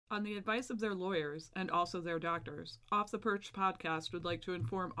On the advice of their lawyers, and also their doctors, Off the Perch podcast would like to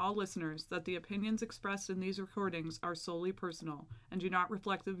inform all listeners that the opinions expressed in these recordings are solely personal and do not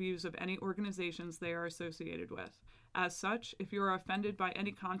reflect the views of any organizations they are associated with. As such, if you are offended by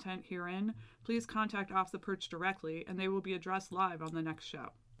any content herein, please contact Off the Perch directly and they will be addressed live on the next show.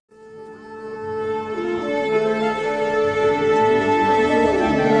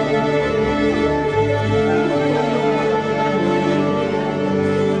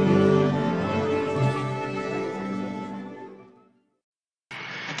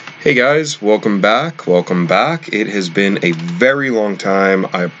 Hey guys, welcome back. It has been a very long time.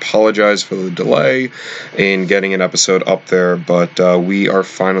 I apologize for the delay in getting an episode up there, but we are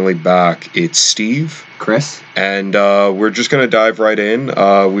finally back. It's Steve, Chris, and we're just going to dive right in.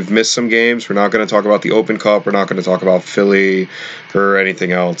 We've missed some games. We're not going to talk about the Open Cup. We're not going to talk about Philly or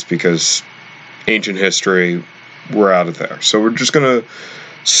anything else because ancient history, we're out of there. So we're just going to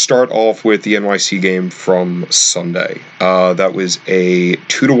start off with the NYC game from Sunday. That was a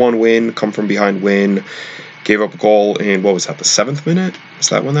 2-1 win, come from behind win. Gave up a goal in, what was that, the 7th minute? Is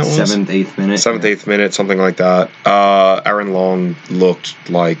that when that was? 7th, 8th minute. 7th, 8th minute, something like that. Aaron Long looked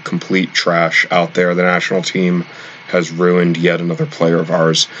like complete trash out there. The national team has ruined yet another player of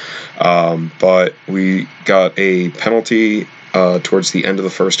ours. But we got a penalty towards the end of the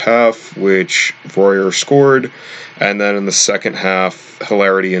first half, which Royer scored, and then in the second half,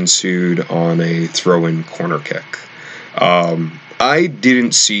 hilarity ensued on a throw-in corner kick. I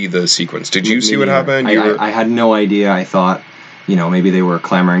didn't see the sequence. Did you see what happened? I had no idea. I thought, maybe they were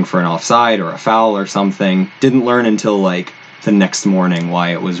clamoring for an offside or a foul or something. Didn't learn until, the next morning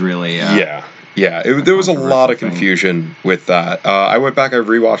why it was really... Yeah, there was a lot of confusion with that. I went back, I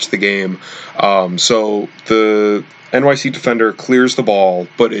rewatched the game. So the NYC defender clears the ball,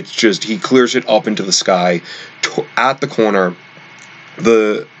 but it's just, he clears it up into the sky at the corner.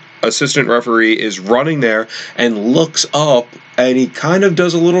 The assistant referee is running there and looks up, and he kind of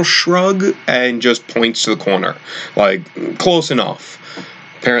does a little shrug and just points to the corner. Close enough.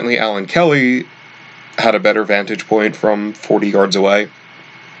 Apparently Alan Kelly had a better vantage point from 40 yards away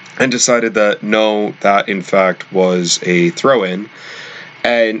and decided that no, that in fact was a throw-in.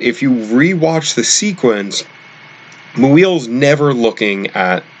 And if you rewatch the sequence, Muil's never looking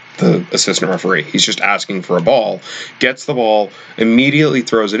at the assistant referee. He's just asking for a ball, gets the ball, immediately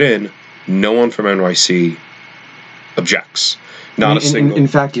throws it in. No one from NYC objects. Not a single. In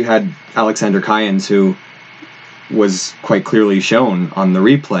fact, you had Alexander Kyans, who was quite clearly shown on the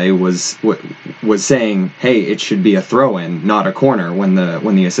replay, was saying, "Hey, it should be a throw-in, not a corner." When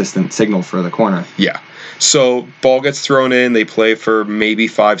the assistant signaled for the corner. Yeah. So ball gets thrown in. They play for maybe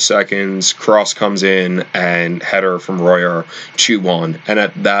 5 seconds. Cross comes in and header from Royer, 2-1. And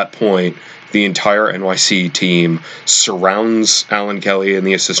at that point, the entire NYC team surrounds Alan Kelly and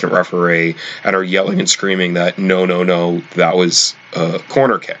the assistant referee and are yelling and screaming that no, that was a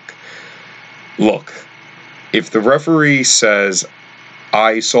corner kick. Look, if the referee says,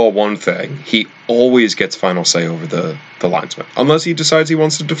 I saw one thing, he always gets final say over the linesman, unless he decides he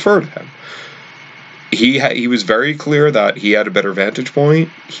wants to defer to him. He was very clear that he had a better vantage point.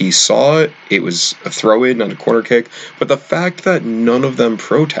 He saw it. It was a throw-in, not a corner kick. But the fact that none of them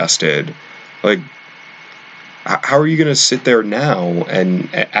protested, how are you going to sit there now and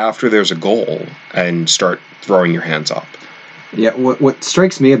after there's a goal and start throwing your hands up? Yeah, what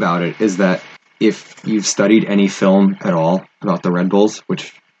strikes me about it is that if you've studied any film at all about the Red Bulls,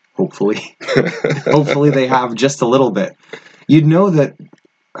 which hopefully they have just a little bit, you'd know that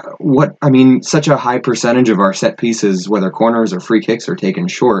such a high percentage of our set pieces, whether corners or free kicks, are taken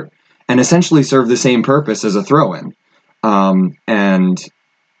short and essentially serve the same purpose as a throw-in. And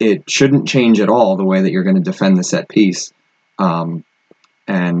it shouldn't change at all the way that you're going to defend the set piece. And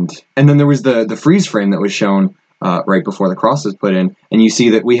then there was the freeze frame that was shown right before the cross was put in, and you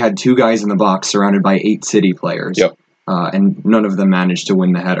see that we had 2 guys in the box surrounded by 8 City players. Yep. And none of them managed to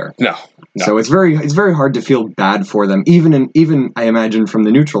win the header. No. So it's very hard to feel bad for them, even I imagine from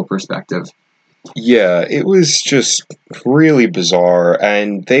the neutral perspective. Yeah, it was just really bizarre,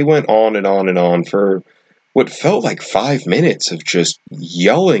 and they went on and on and on for what felt like 5 minutes of just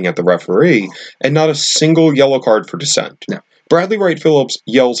yelling at the referee, and not a single yellow card for dissent. No. Bradley Wright Phillips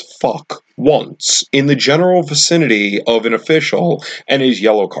yells fuck once in the general vicinity of an official and is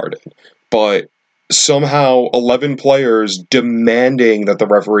yellow carded. But somehow 11 players demanding that the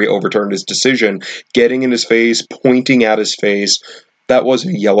referee overturn his decision, getting in his face, pointing at his face, that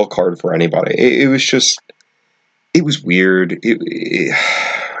wasn't a yellow card for anybody. It was just, it was weird. Yeah,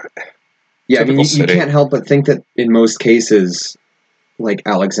 I mean, you can't help but think that in most cases,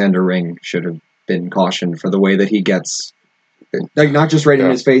 Alexander Ring should have been cautioned for the way that he gets like not just right in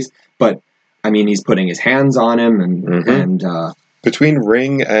Yeah. his face, but I mean he's putting his hands on him Mhm. and Between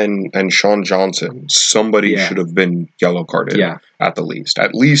Ring and Sean Johnson, somebody Yeah. should have been yellow carded yeah, at the least.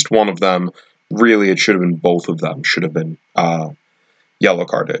 At least one of them. Really, it should have been both of them should have been yellow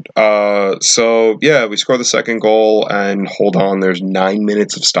carded. So yeah, we score the second goal and hold on. There's 9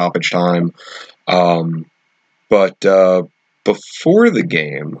 minutes of stoppage time. But before the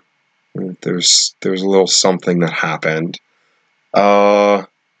game, there's a little something that happened.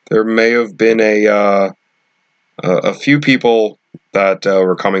 There may have been a few people that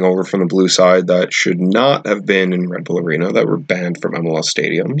were coming over from the blue side that should not have been in Red Bull Arena, that were banned from MLS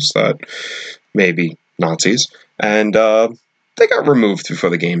stadiums, that may be Nazis, and they got removed before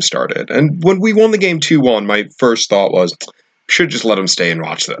the game started. And when we won the game 2-1, my first thought was, should just let them stay and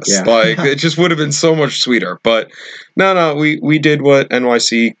watch this. Yeah. Like, it just would have been so much sweeter. But no, we did what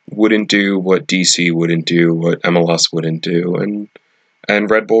NYC wouldn't do, what DC wouldn't do, what MLS wouldn't do,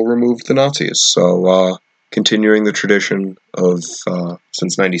 and Red Bull removed the Nazis. So, continuing the tradition of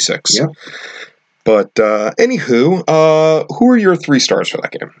since '96. Yep. But anywho, who are your 3 stars for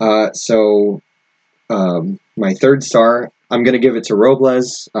that game? So my third star, I'm going to give it to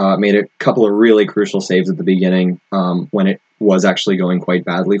Robles. Made a couple of really crucial saves at the beginning when it was actually going quite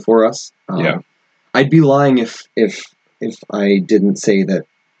badly for us. Yeah. I'd be lying if I didn't say that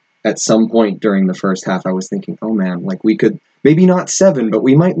at some point during the first half I was thinking, oh man, like we could maybe not 7, but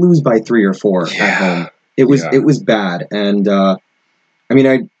we might lose by 3 or 4 at home. It was bad, and I mean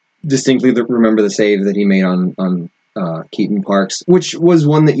I distinctly remember the save that he made on Keaton Parks, which was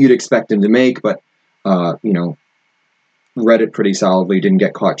one that you'd expect him to make, but read it pretty solidly, didn't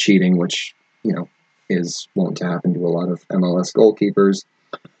get caught cheating, which is wont to happen to a lot of MLS goalkeepers.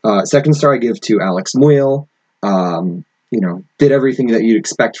 Second star I give to Alex Muyl. Did everything that you'd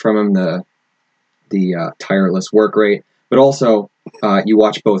expect from him, the tireless work rate, but also you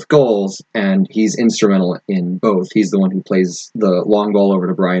watch both goals, and he's instrumental in both. He's the one who plays the long ball over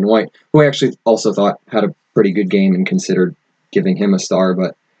to Brian White, who I actually also thought had a pretty good game and considered giving him a star,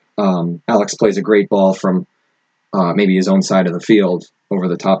 but Alex plays a great ball from maybe his own side of the field over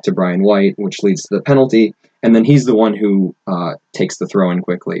the top to Brian White, which leads to the penalty, and then he's the one who takes the throw in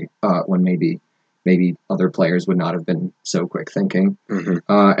quickly when maybe other players would not have been so quick thinking. Mm-hmm.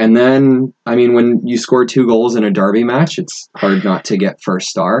 And then, I mean, when you score 2 goals in a derby match, it's hard not to get first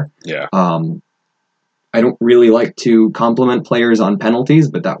star. Yeah. I don't really like to compliment players on penalties,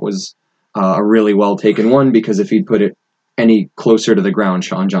 but that was a really well taken one, because if he'd put it any closer to the ground,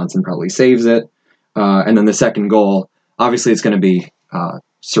 Sean Johnson probably saves it. And then the second goal, obviously it's going to be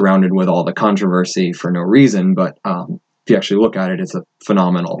surrounded with all the controversy for no reason, but if you actually look at it, it's a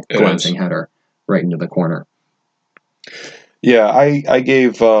phenomenal glancing header right into the corner. Yeah, I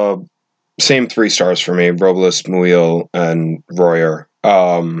gave same 3 stars for me: Robles, Muyl, and Royer.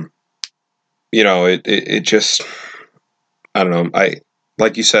 It just, I don't know.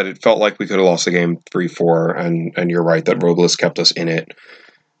 Like you said, it felt like we could have lost the game 3-4, and you're right that Robles kept us in it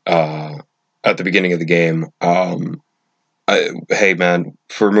at the beginning of the game. Hey man,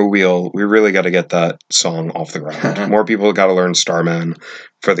 for Muyl, we really got to get that song off the ground. More people got to learn Starman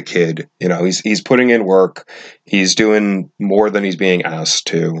for the kid. He's putting in work. He's doing more than he's being asked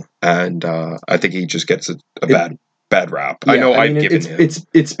to, and I think he just gets a bad rap. Yeah, I know I've given him.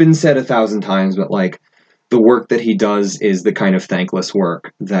 It's been said 1,000 times, but like the work that he does is the kind of thankless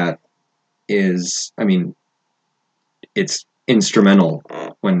work that is, I mean, it's instrumental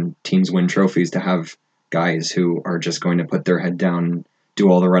when teams win trophies to have guys who are just going to put their head down and do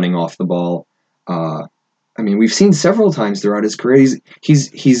all the running off the ball. I mean, we've seen several times throughout his career,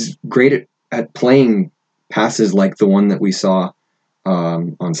 he's great at playing passes like the one that we saw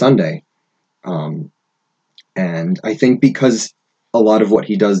on Sunday. And I think because a lot of what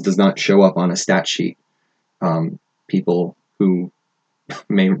he does not show up on a stat sheet, people who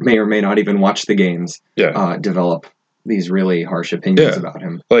may or may not even watch the games develop these really harsh opinions about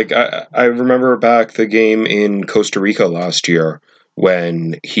him. Like, I remember back the game in Costa Rica last year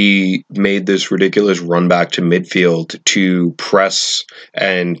when he made this ridiculous run back to midfield to press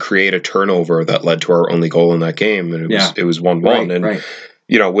and create a turnover that led to our only goal in that game, and it was 1-1.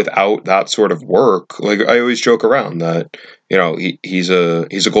 Right. Without that sort of work, like I always joke around that, he's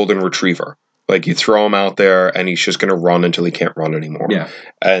a golden retriever. Like, you throw him out there and he's just going to run until he can't run anymore. Yeah.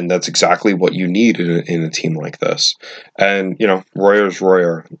 And that's exactly what you need in a team like this. And, Royer's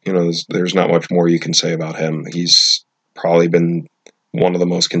Royer. There's not much more you can say about him. He's probably been one of the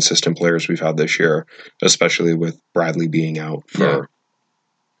most consistent players we've had this year, especially with Bradley being out for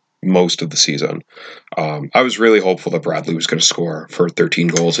most of the season. I was really hopeful that Bradley was going to score for 13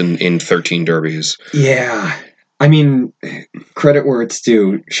 goals in 13 derbies. Yeah. I mean, credit where it's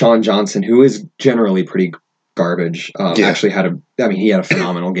due. Sean Johnson, who is generally pretty garbage, actually he had a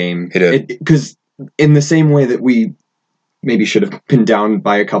phenomenal game. He did. Because in the same way that we maybe should have been down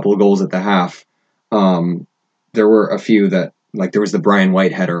by a couple of goals at the half, there were a few that, like there was the Brian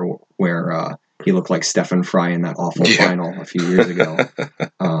White header where he looked like Stefan Fry in that awful final a few years ago.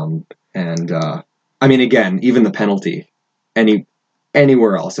 I mean, again, even the penalty,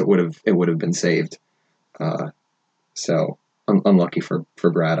 anywhere else it would have been saved. So unlucky for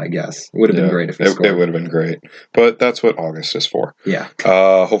Brad, I guess. It would have been great if he scored. It would have been great, but that's what August is for. Yeah.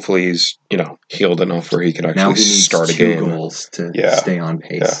 Hopefully he's healed enough where he can actually start a game. Now he needs 2 goals to stay on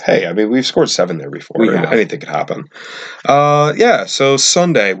pace. Yeah. Hey, I mean, we've scored 7 there before. Anything could happen. So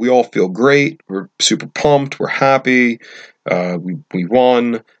Sunday we all feel great. We're super pumped. We're happy. We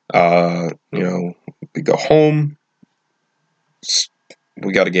won. We go home.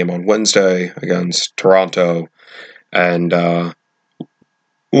 We got a game on Wednesday against Toronto. And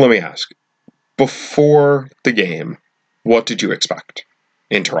let me ask, before the game, what did you expect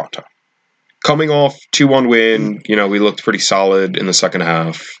in Toronto? Coming off 2-1 win, we looked pretty solid in the second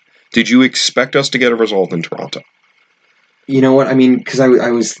half. Did you expect us to get a result in Toronto? You know what? I mean, because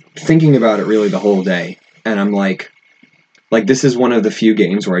I was thinking about it really the whole day, and I'm like this is one of the few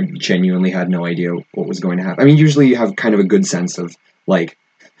games where I genuinely had no idea what was going to happen. I mean, usually you have kind of a good sense of, like,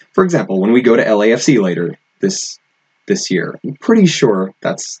 for example, when we go to LAFC later this year, I'm pretty sure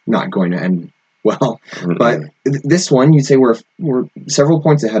that's not going to end well. Mm-hmm. But this one, you'd say we're several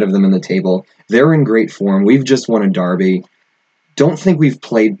points ahead of them in the table. They're in great form. We've just won a derby. Don't think we've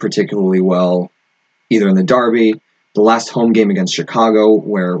played particularly well either in the derby, the last home game against Chicago,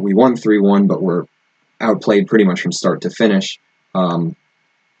 where we won 3-1, but were outplayed pretty much from start to finish. So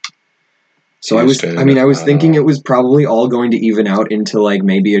I was thinking it was probably all going to even out into like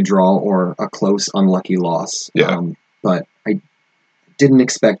maybe a draw or a close, unlucky loss. Yeah. But I didn't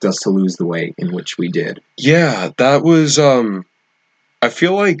expect us to lose the way in which we did. Yeah, that was. I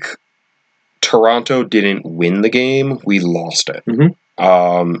feel like Toronto didn't win the game; we lost it.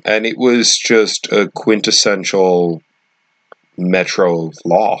 Mm-hmm. And it was just a quintessential Metro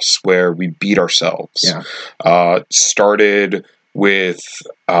loss where we beat ourselves. Yeah. Started with,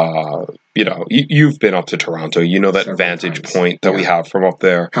 you've been up to Toronto. You know that several vantage times. Point that we have from up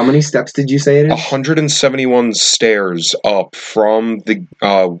there. How many steps did you say it is? 171 stairs up from the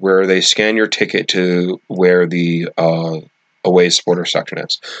where they scan your ticket to where the away supporter section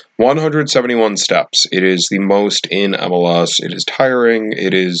is. 171 steps. It is the most in MLS. It is tiring.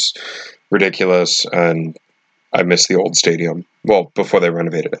 It is ridiculous, and I miss the old stadium. Well, before they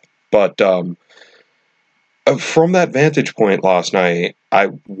renovated it. But from that vantage point last night, I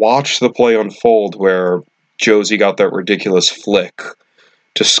watched the play unfold where Josie got that ridiculous flick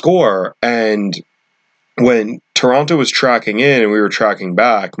to score, and when Toronto was tracking in and we were tracking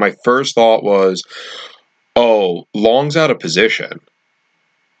back, my first thought was, oh, Long's out of position.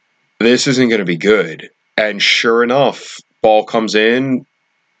 This isn't going to be good. And sure enough, ball comes in.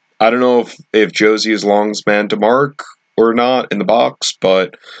 I don't know if Josie is Long's man to mark or not in the box,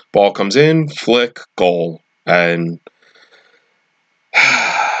 but ball comes in, flick, goal. And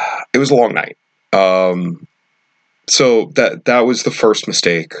it was a long night. So that was the first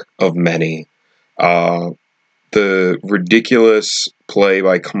mistake of many. The ridiculous play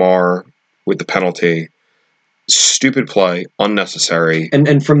by Kamar with the penalty. Stupid play, unnecessary.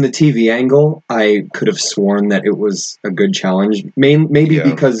 And from the TV angle, I could have sworn that it was a good challenge. Maybe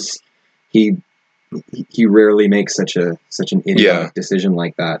because he rarely makes such an idiotic decision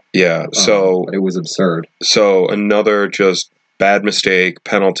like that. Yeah, but it was absurd. So another just bad mistake,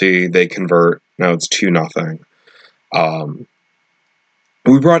 penalty, they convert. Now it's 2-0.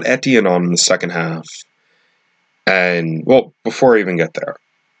 We brought Etienne on in the second half. And, well, before I even get there,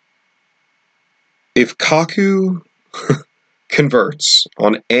 if Kaku converts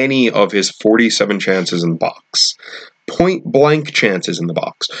on any of his 47 chances in the box, point-blank chances in the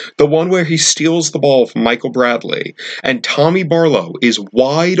box, the one where he steals the ball from Michael Bradley, and Tommy Barlow is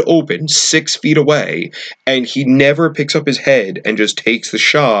wide open 6 feet away, and he never picks up his head and just takes the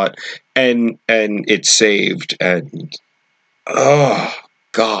shot, and it's saved, and oh,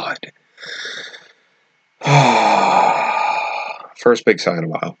 God. First big sign in a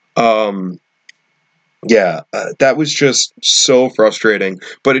while. That was just so frustrating.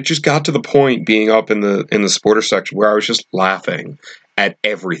 But it just got to the point, being up in the supporter section, where I was just laughing at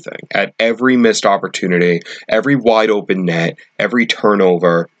everything, at every missed opportunity, every wide open net, every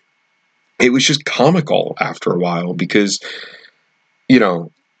turnover. It was just comical after a while because,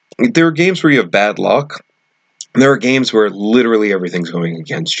 there are games where you have bad luck. And there are games where literally everything's going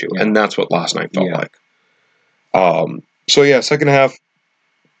against you. Yeah. And that's what last night felt like. So yeah, second half,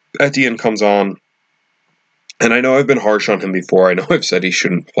 Etienne comes on, and I know I've been harsh on him before. I know I've said he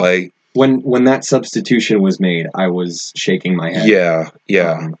shouldn't play. When that substitution was made, I was shaking my head.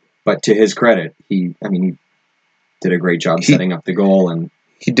 Yeah. But to his credit, he did a great job setting up the goal, and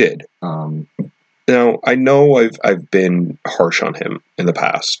he did. Now I know I've been harsh on him in the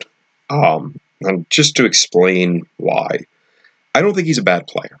past. And just to explain why, I don't think he's a bad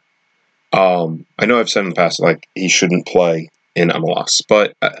player. I know I've said in the past like he shouldn't play in MLS,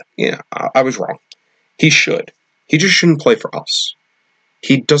 but I was wrong. He should. He just shouldn't play for us.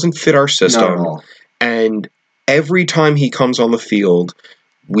 He doesn't fit our system. Not at all. And every time he comes on the field,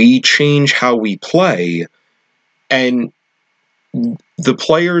 we change how we play, and the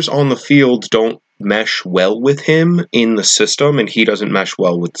players on the field don't mesh well with him in the system, and he doesn't mesh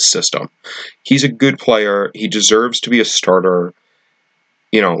well with the system. He's a good player. He deserves to be a starter.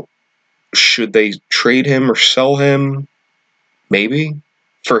 Should they trade him or sell him? Maybe.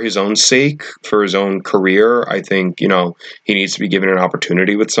 For his own sake, for his own career, I think, he needs to be given an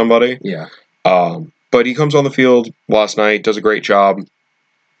opportunity with somebody. Yeah. But he comes on the field last night, does a great job.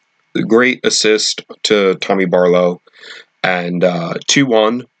 Great assist to Tommy Barlow. And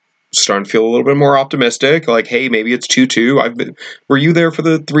 2-1. Starting to feel a little bit more optimistic. Like, hey, maybe it's 2-2. Were you there for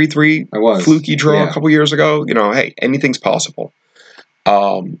the 3-3 I was. fluky draw a couple years ago? Hey, anything's possible.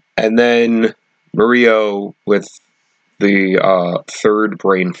 And then Murillo with the third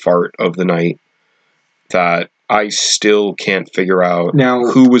brain fart of the night that I still can't figure out now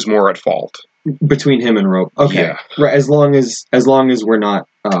who was more at fault between him and Rope. Okay, yeah. Right. As long as we're not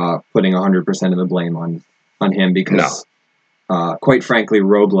putting 100% of the blame on him, because quite frankly,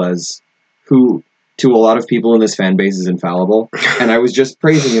 Robles, who to a lot of people in this fan base is infallible, and I was just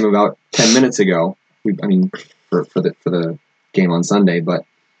praising him about 10 minutes ago. For the game on Sunday, but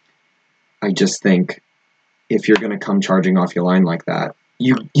I just think, if you're going to come charging off your line like that,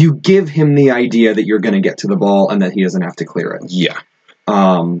 you give him the idea that you're going to get to the ball and that he doesn't have to clear it. Yeah.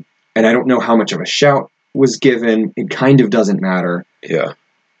 And I don't know how much of a shout was given. It kind of doesn't matter. Yeah.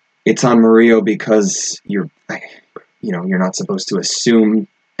 It's on Murillo because you're not supposed to assume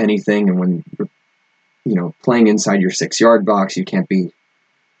anything, and when you're playing inside your 6-yard box, you can't be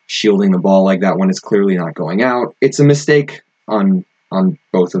shielding the ball like that when it's clearly not going out. It's a mistake on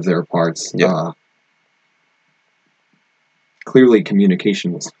both of their parts. Yeah. Clearly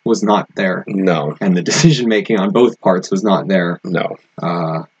communication was not there. No. And the decision making on both parts was not there. No.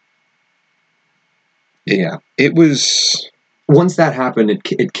 Yeah. It was... Once that happened,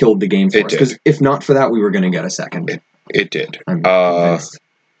 it killed the game for us. Because if not for that, we were going to get a second. It did. I'm convinced.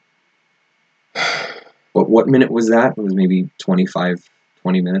 What minute was that? It was maybe 20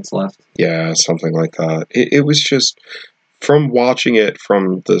 minutes left. Yeah, something like that. It was just... From watching it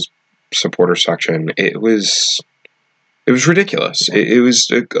from the supporter section, it was ridiculous. It was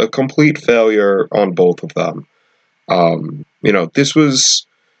a complete failure on both of them. This was...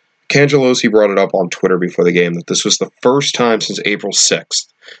 Cangelosi brought it up on Twitter before the game that this was the first time since April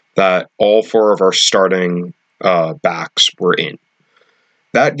 6th that all 4 of our starting backs were in.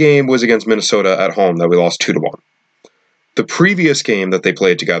 That game was against Minnesota at home that we lost 2-1. The previous game that they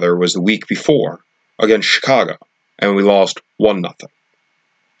played together was the week before against Chicago, and we lost 1-0.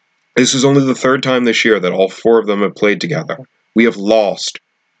 This is only the third time this year that all 4 of them have played together. We have lost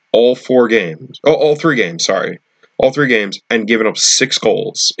all 3 games, and given up 6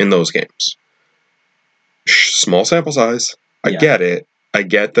 goals in those games. Small sample size. I get it. I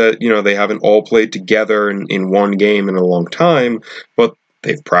get that, they haven't all played together in one game in a long time, but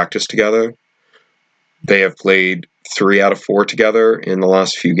they've practiced together. They have played 3 out of 4 together in the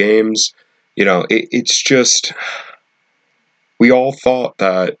last few games. It's just... We all thought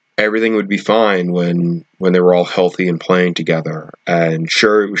that everything would be fine when they were all healthy and playing together. And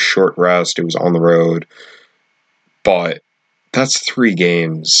sure, it was short rest. It was on the road. But that's 3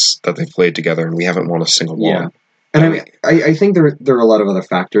 games that they've played together, and we haven't won a single one. Yeah. And I think there are a lot of other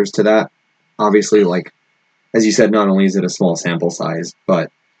factors to that. Obviously, like, as you said, not only is it a small sample size,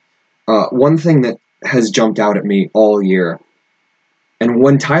 but one thing that has jumped out at me all year, and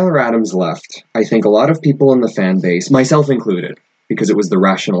when Tyler Adams left, I think a lot of people in the fan base, myself included, because it was the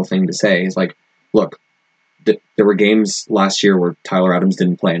rational thing to say, is like, look, there were games last year where Tyler Adams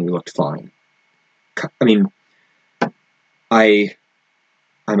didn't play and we looked fine. I mean, I'm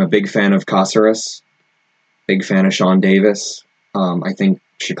a big fan of Caceres, big fan of Sean Davis. I think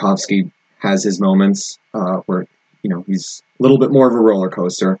Tchaikovsky has his moments where he's a little bit more of a roller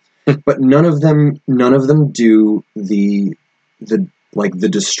coaster, but none of them do the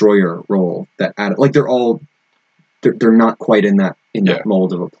destroyer role that they're not quite in that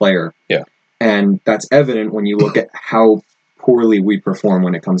mold of a player. Yeah. And that's evident when you look at how poorly we perform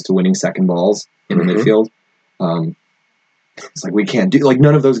when it comes to winning second balls in the midfield. It's like we can't do, like,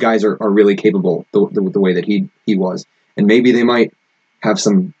 none of those guys are really capable the way that he was. And maybe they might have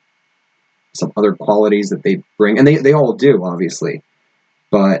some other qualities that they bring, and they all do, obviously.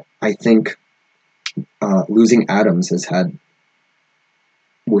 But I think losing Adams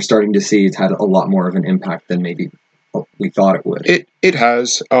we're starting to see it's had a lot more of an impact than maybe we thought it would. It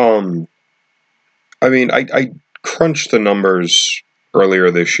has. I mean, I crunched the numbers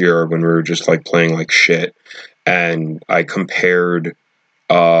earlier this year when we were just like playing like shit, and I compared.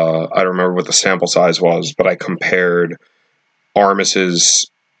 I don't remember what the sample size was, but I compared Armis's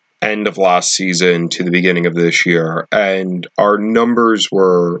end of last season to the beginning of this year, and our numbers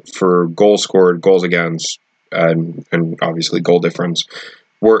were for goals scored, goals against, and obviously goal difference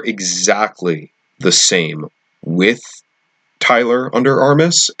were exactly the same with Tyler under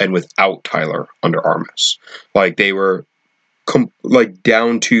Armis and without Tyler under Armis. Like, they were like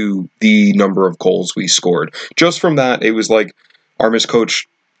down to the number of goals we scored. Just from that, it was like Armis coached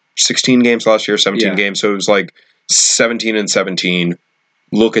 16 games last year, 17 games, so it was like 17 and 17.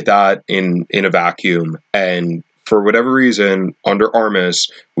 Look at that in a vacuum, and for whatever reason, under Armis,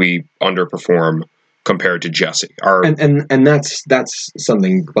 we underperform compared to Jesse. And that's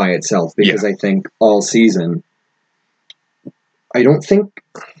something by itself, because I think all season, I don't think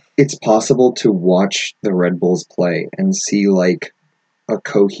it's possible to watch the Red Bulls play and see like a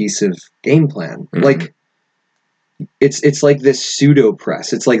cohesive game plan. Mm-hmm. Like, it's like this pseudo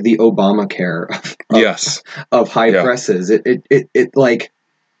press. It's like the Obamacare of high presses. It like,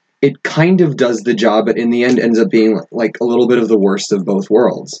 it kind of does the job, but in the end ends up being like a little bit of the worst of both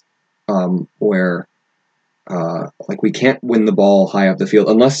worlds, where like we can't win the ball high up the field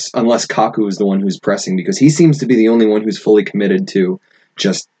unless Kaku is the one who's pressing, because he seems to be the only one who's fully committed to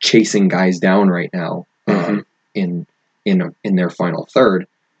just chasing guys down right now in their final third.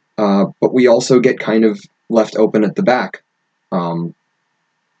 But we also get kind of left open at the back. What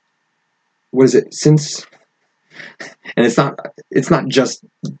is it since? And it's not just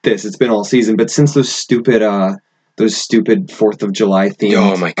this. It's been all season, but since those stupid 4th of July themed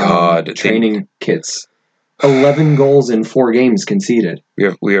oh my god training kits, 11 goals in 4 games conceded.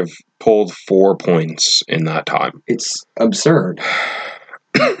 We have pulled 4 points in that time. It's absurd.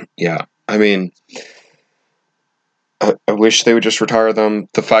 Yeah, I mean, I wish they would just retire them.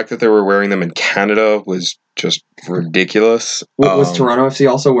 The fact that they were wearing them in Canada was just ridiculous. Was Toronto FC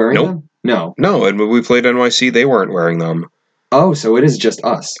also wearing them? No, and when we played NYC, they weren't wearing them. Oh, so it is just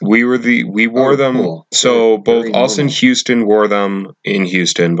us. We wore them. Cool. So both us and Houston wore them in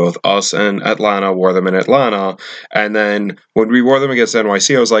Houston. Both us and Atlanta wore them in Atlanta. And then when we wore them against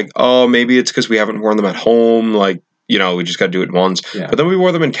NYC, I was like, oh, maybe it's because we haven't worn them at home. Like, we just got to do it once. Yeah. But then we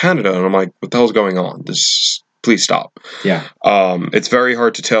wore them in Canada, and I'm like, what the hell's going on? Please stop. Yeah. It's very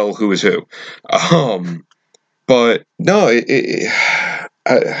hard to tell who is who. But no,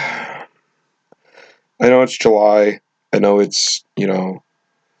 I know it's July. I know it's,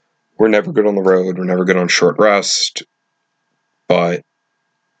 we're never good on the road. We're never good on short rest. But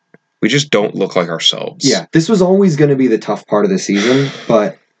we just don't look like ourselves. Yeah, this was always going to be the tough part of the season.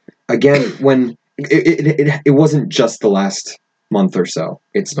 But again, when it wasn't just the last month or so.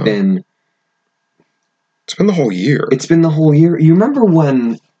 It's been the whole year. It's been the whole year. You remember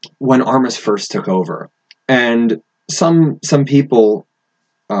when Armis first took over, and some people,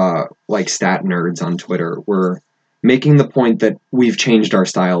 like stat nerds on Twitter, were making the point that we've changed our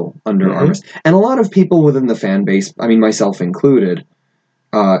style under Armis. And a lot of people within the fan base, I mean myself included,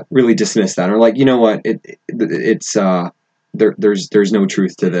 really dismissed that. Or like, you know what, there's no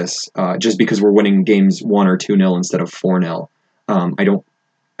truth to this. Just because we're winning games 1 or 2-0 instead of 4-0. I don't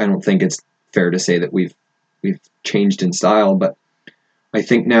think it's fair to say that we've changed in style, but I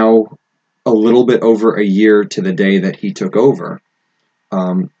think now, a little bit over a year to the day that he took over,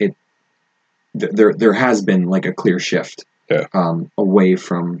 there has been like a clear shift away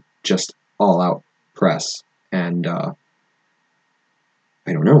from just all out press. And I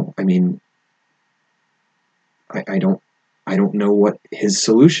don't know. I mean, I don't know what his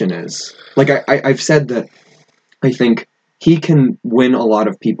solution is. Like I've said that I think he can win a lot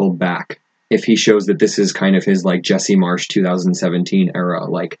of people back if he shows that this is kind of his like Jesse Marsch 2017 era,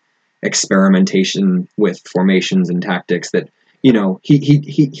 like experimentation with formations and tactics that,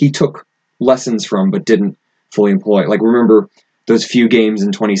 he took lessons from but didn't fully employ. Like, remember those few games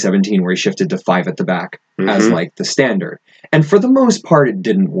in 2017 where he shifted to 5 at the back as like the standard. And for the most part, it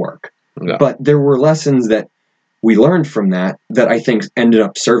didn't work. No. But there were lessons that we learned from that I think ended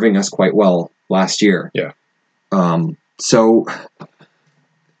up serving us quite well last year. Yeah. So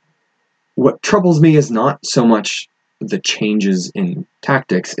what troubles me is not so much the changes in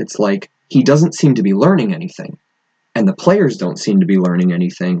tactics. It's like he doesn't seem to be learning anything, and the players don't seem to be learning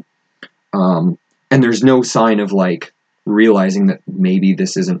anything. And there's no sign of like realizing that maybe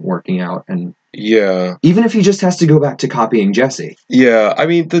this isn't working out. And Yeah. even if he just has to go back to copying Jesse. Yeah, I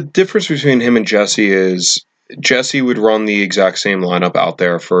mean, the difference between him and Jesse is Jesse would run the exact same lineup out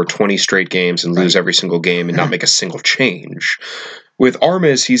there for 20 straight games and lose Right. every single game and not make a single change. With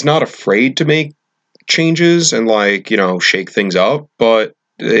Armis, he's not afraid to make changes and, like, you know, shake things up, but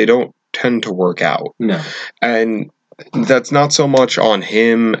they don't tend to work out. No. And that's not so much on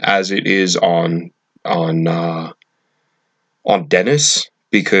him as it is on Dennis,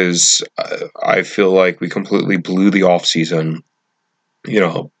 because I feel like we completely blew the offseason. You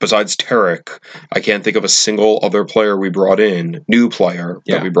know, besides Tarek, I can't think of a single other player we brought in, new player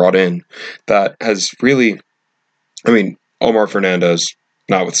that we brought in, that has really, I mean, Omar Fernandez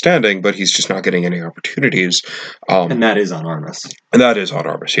notwithstanding, but he's just not getting any opportunities. And that is on Armis. And that is on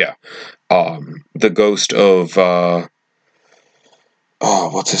Armis, yeah. The ghost of,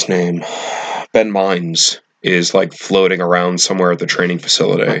 what's his name? Ben Mines is like floating around somewhere at the training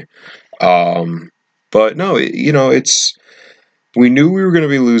facility. But no, you know, we knew we were going to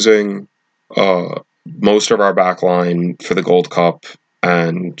be losing most of our back line for the Gold Cup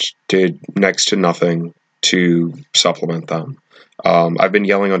and did next to nothing to supplement them. I've been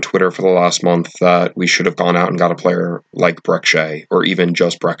yelling on Twitter for the last month that we should have gone out and got a player like Brek Shea, or even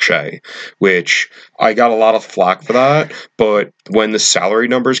just Brek Shea, which I got a lot of flack for that, but when the salary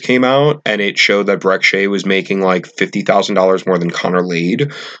numbers came out and it showed that Brek Shea was making like $50,000 more than Connor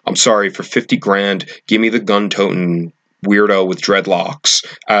Lade, I'm sorry, for $50,000, give me the gun-toting weirdo with dreadlocks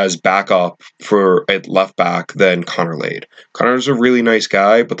as backup for at left back than Connor Lade. Connor's a really nice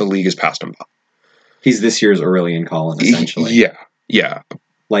guy, but the league has passed him by. He's this year's Aurelian Collin, essentially. Yeah.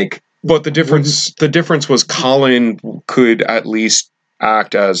 Like, but the difference was Colin could at least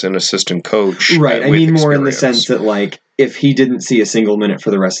act as an assistant coach. Right. I mean, more in the sense that, like, if he didn't see a single minute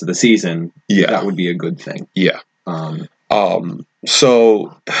for the rest of the season, that would be a good thing. Yeah.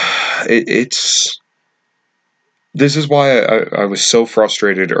 So it's. This is why I was so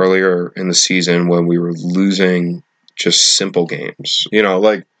frustrated earlier in the season when we were losing just simple games. You know,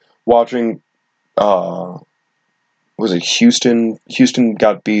 like watching. Was it Houston? Houston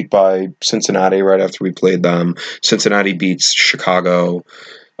got beat by Cincinnati right after we played them. Cincinnati beats Chicago.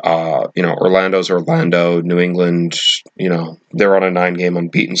 You know, Orlando's Orlando. New England, you know, they're on a 9-game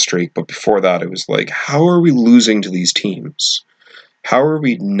unbeaten streak. But before that, it was like, how are we losing to these teams? How are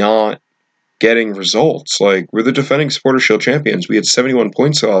we not getting results? Like, we're the defending Supporter Shield champions. We had 71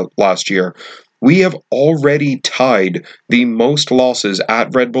 points last year. We have already tied the most losses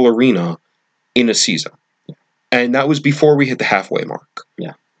at Red Bull Arena in a season. And that was before we hit the halfway mark.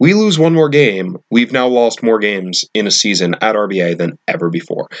 Yeah. We lose one more game. We've now lost more games in a season at RBA than ever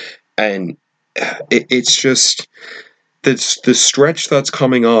before. And it's just the stretch that's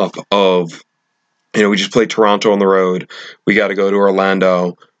coming up of, you know, we just played Toronto on the road. We got to go to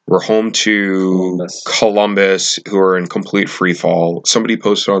Orlando. We're home to Columbus, who are in complete free fall. Somebody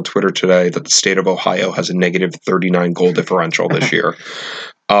posted on Twitter today that the state of Ohio has a negative 39 goal differential this year.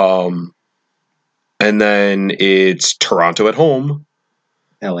 And then it's Toronto at home,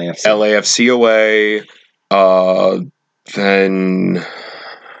 LAFC away, then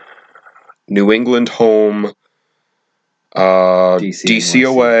New England home, DC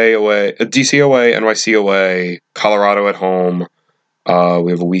away, NYC away, Colorado at home.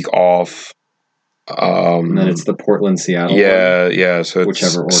 We have a week off. And then it's the Portland, Seattle. Yeah. So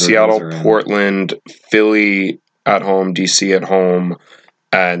whichever it's order Seattle, Portland, Philly at home, DC at home,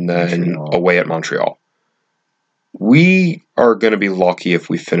 and then away at Montreal. We are going to be lucky if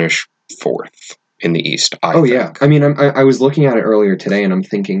we finish 4th in the East, I think. Yeah. I mean, I was looking at it earlier today, and I'm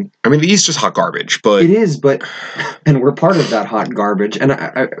thinking... I mean, the East is hot garbage, but... It is, but... And we're part of that hot garbage. And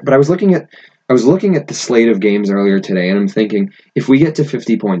but I was looking at the slate of games earlier today, and I'm thinking, if we get to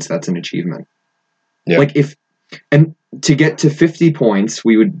 50 points, that's an achievement. Yeah. Like, and to get to 50 points,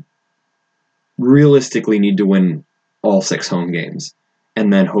 we would realistically need to win all 6 home games,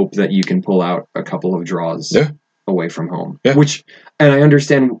 and then hope that you can pull out a couple of draws away from home. Yeah. Which, and I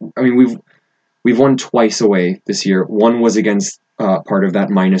understand, I mean, we've won twice away this year. One was against part of that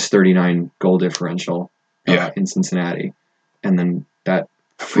minus 39 goal differential in Cincinnati, and then that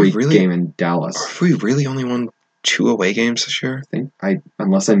freak game in Dallas. Have we really only won 2 away games this year?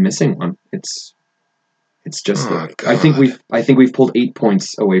 Unless I'm missing one, it's just I think we've pulled 8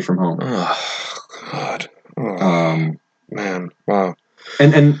 points away from home. Oh God. Oh, man. Wow.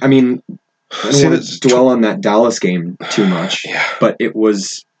 And I mean, I don't want to dwell on that Dallas game too much, but it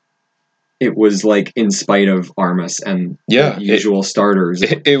was it was like in spite of Armas and Yeah, the usual starters.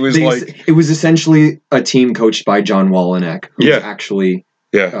 It was it was essentially a team coached by John Wallenick, who's Yeah. actually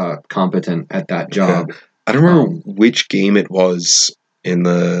competent at that job. Yeah. I don't remember which game it was in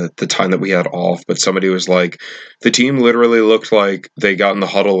the time that we had off, but somebody was like, the team literally looked like they got in the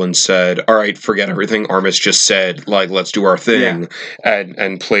huddle and said, all right, forget everything Armas just said, like, let's do our thing,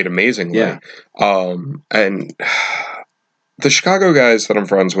 and played amazingly. Yeah. And the Chicago guys that I'm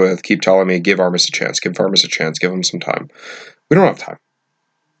friends with keep telling me, give Armas a chance, give Armas a chance, give him some time. We don't have time.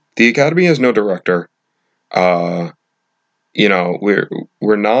 The academy has no director. We're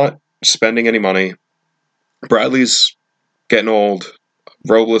not spending any money. Bradley's getting old.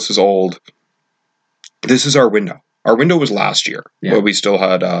 Robles is old. This is our window. Our window was last year, where we still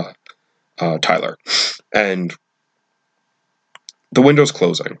had Tyler. And the window's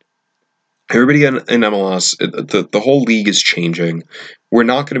closing. Everybody in MLS, the whole league is changing. We're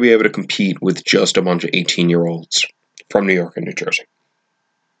not going to be able to compete with just a bunch of 18-year-olds from New York and New Jersey.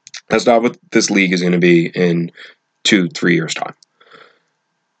 That's not what this league is going to be in 2-3 years' time.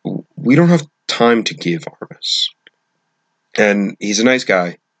 We don't have time to give Armas. And he's a nice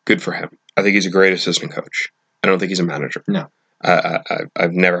guy. Good for him. I think he's a great assistant coach. I don't think he's a manager. No.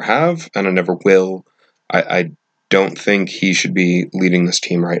 I've never have, and I never will. I don't think he should be leading this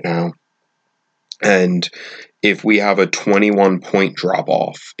team right now. And if we have a 21-point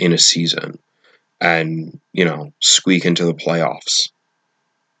drop-off in a season and, squeak into the playoffs,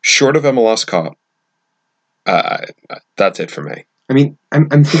 short of MLS Cup, that's it for me. I mean,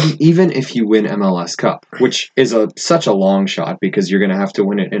 I'm thinking even if you win MLS Cup, which is such a long shot because you're going to have to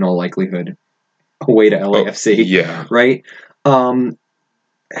win it in all likelihood away to LAFC, right?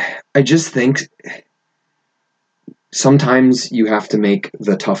 I just think sometimes you have to make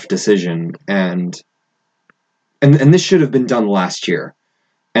the tough decision, and this should have been done last year,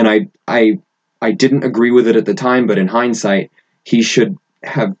 and I didn't agree with it at the time, but in hindsight, he should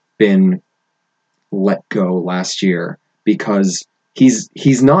have been let go last year because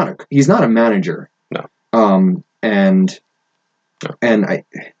he's not a manager. No.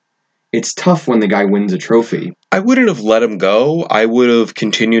 It's tough when the guy wins a trophy. I wouldn't have let him go. I would have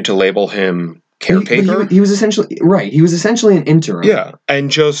continued to label him caretaker. He was essentially right. He was essentially an interim. Yeah,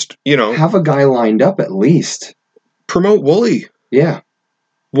 and just have a guy lined up at least. Promote Wooly. Yeah,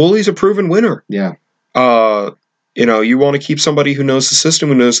 Wooly's a proven winner. Yeah. You want to keep somebody who knows the system,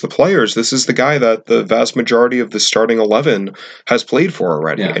 who knows the players. This is the guy that the vast majority of the starting 11 has played for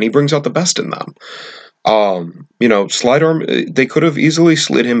already, and he brings out the best in them. Slide arm, they could have easily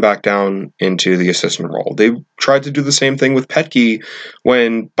slid him back down into the assistant role. They tried to do the same thing with Petke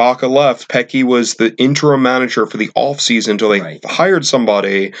when Baca left. Petke was the interim manager for the offseason until they hired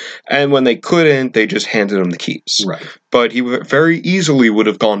somebody, and when they couldn't, they just handed him the keys. Right. But he very easily would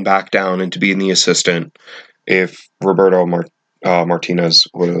have gone back down into being the assistant if Roberto Martinez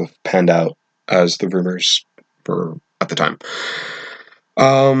would have panned out as the rumors were at the time.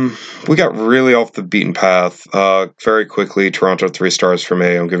 We got really off the beaten path. Very quickly, Toronto 3 stars for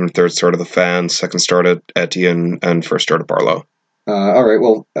me. I'm giving 3rd star to the fans, 2nd star to Etienne, and 1st star to Barlow. All right.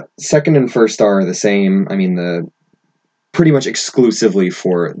 Well, 2nd and 1st star are the same. I mean, pretty much exclusively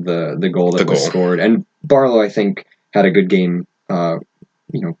for the goal that was scored. And Barlow, I think, had a good game.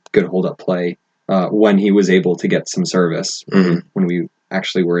 Good hold up play when he was able to get some service. Mm-hmm. When we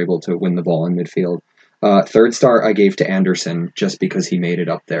actually were able to win the ball in midfield. 3rd star I gave to Anderson just because he made it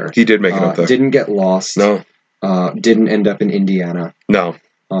up there. He did make it up there. Didn't get lost. No. Didn't end up in Indiana. No.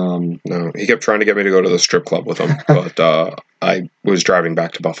 No. He kept trying to get me to go to the strip club with him, but I was driving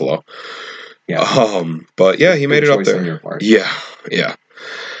back to Buffalo. Yeah. But yeah, he made it up there. On your part. Yeah.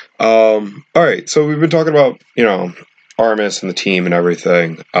 All right. So we've been talking about, Armas and the team and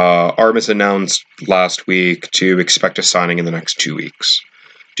everything. Armas announced last week to expect a signing in the next 2 weeks.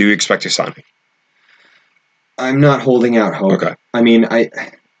 Do you expect a signing? I'm not holding out hope. Okay. I mean,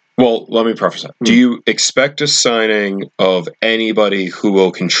 Well, let me preface that. Do you expect a signing of anybody who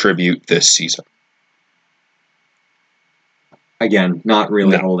will contribute this season? Again, not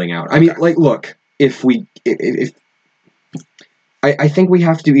really holding out. I mean, look, if I think we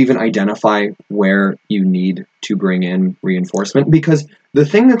have to even identify where you need to bring in reinforcement, because the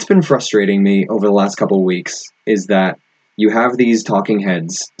thing that's been frustrating me over the last couple of weeks is that you have these talking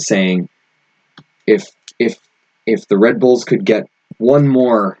heads saying if the Red Bulls could get one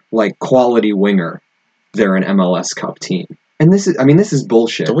more quality winger, they're an MLS Cup team. And this is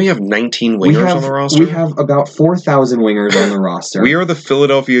bullshit. Don't we have 19 wingers on the roster? We have about 4,000 wingers on the roster. We are the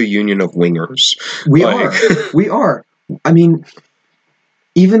Philadelphia Union of wingers. We are. I mean,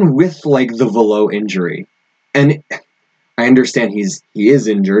 even with the Velo injury, and I understand he is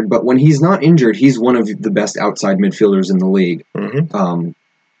injured, but when he's not injured, he's one of the best outside midfielders in the league.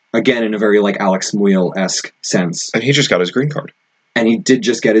 Again, in a very like Alex Muyl-esque sense. And he just got his green card. And he did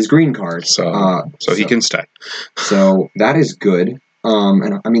just get his green card. So he can stay. So that is good.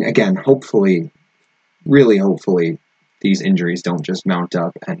 And I mean, again, hopefully, these injuries don't just mount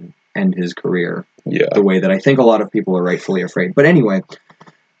up and end his career the way that I think a lot of people are rightfully afraid. But anyway,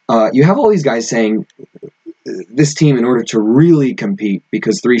 you have all these guys saying this team, in order to really compete,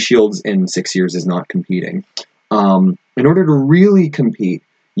 because 3 Shields in 6 years is not competing, in order to really compete,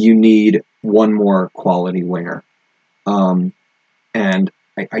 you need one more quality winger. And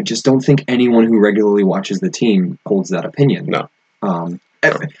I just don't think anyone who regularly watches the team holds that opinion. No.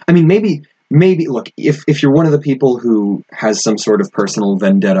 I mean, maybe, look, if you're one of the people who has some sort of personal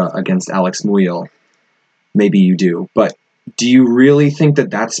vendetta against Alex Muyl, maybe you do. But do you really think that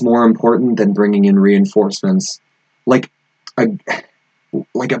that's more important than bringing in reinforcements? Like a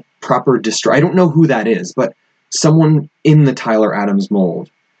proper destroy. I don't know who that is, but someone in the Tyler Adams mold.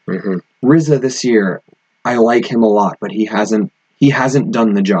 Rizza this year, I like him a lot, but he hasn't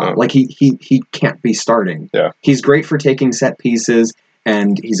done the job. Like he can't be starting. Yeah. He's great for taking set pieces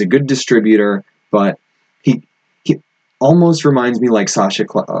and he's a good distributor, but he almost reminds me like Sasha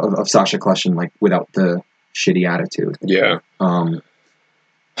Kleshin, like without the shitty attitude. Yeah.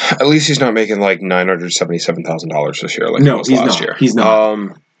 At least he's not making like $977,000 this year like no, he was he's last not. year. He's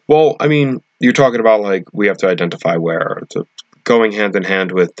not. Well, I mean, you're talking about like we have to identify where. Going hand in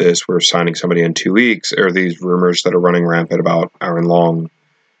hand with this, we're signing somebody in 2 weeks, or these rumors that are running rampant about Aaron Long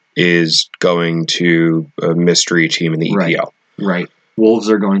is going to a mystery team in the EPL. Right. Wolves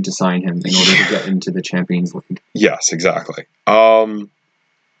are going to sign him in order to get into the Champions League. Yes, exactly.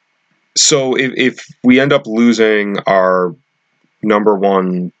 So if we end up losing our number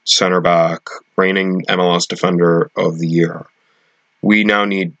 1 center back, reigning MLS Defender of the Year, we now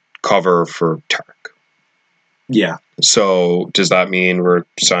need cover for Tarek. Yeah. So does that mean we're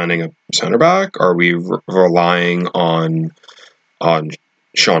signing a center back? Are we relying on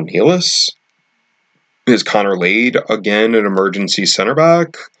Sean Nealis? Is Connor Lade again an emergency center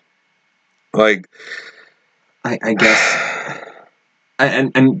back? Like, I guess,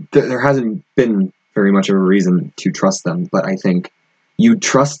 and there hasn't been very much of a reason to trust them, but I think you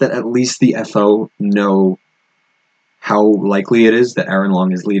trust that at least the FO know how likely it is that Aaron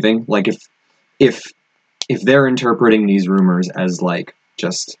Long is leaving. Like if they're interpreting these rumors as like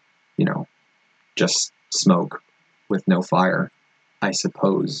just smoke with no fire, I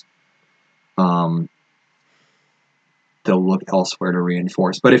suppose they'll look elsewhere to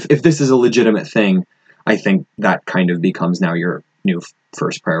reinforce. But if this is a legitimate thing, I think that kind of becomes now your new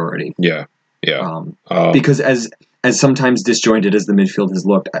first priority. Yeah. Because as sometimes disjointed as the midfield has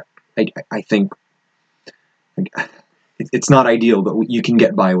looked, I think it's not ideal, but you can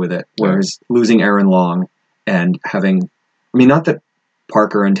get by with it. Whereas losing Aaron Long and having, I mean, not that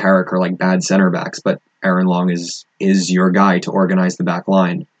Parker and Tarek are like bad center backs, but Aaron Long is your guy to organize the back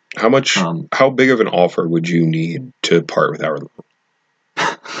line. How big of an offer would you need to part with Aaron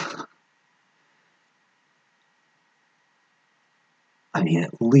Long? I mean,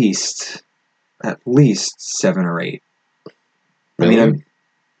 at least 7 or 8. Really? I mean,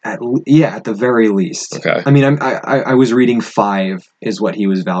 at the very least. Okay. I mean, I was reading 5 is what he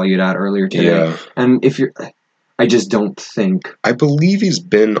was valued at earlier today. Yeah. And I just don't think. I believe he's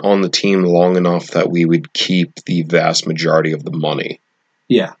been on the team long enough that we would keep the vast majority of the money.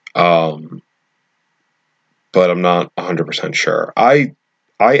 Yeah. But I'm not 100% sure. I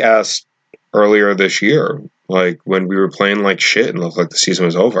asked earlier this year, like when we were playing like shit and looked like the season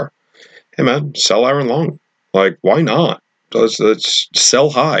was over, hey man, sell Aaron Long. Like, why not? Let's sell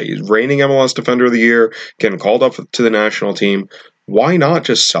high. He's reigning MLS Defender of the Year, getting called up to the national team. Why not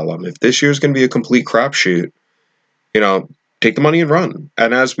just sell him? If this year's going to be a complete crapshoot, take the money and run.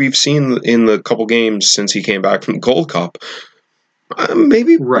 And as we've seen in the couple games since he came back from the Gold Cup,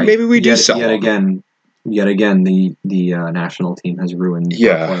 maybe we do sell him. Yet again, the national team has ruined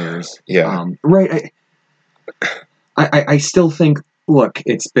our players. Yeah. Right. I still think, look,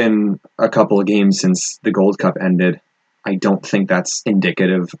 it's been a couple of games since the Gold Cup ended. I don't think that's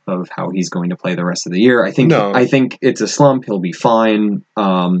indicative of how he's going to play the rest of the year. I think it's a slump. He'll be fine.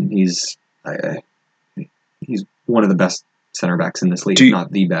 He's one of the best center backs in this league, if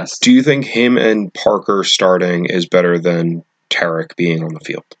not the best. Do you think him and Parker starting is better than Tarek being on the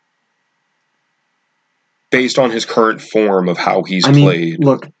field? Based on his current form of how he's played.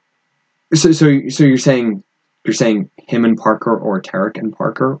 Look, so you're saying him and Parker, or Tarek and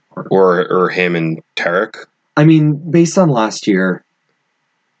Parker, or him and Tarek? I mean, based on last year,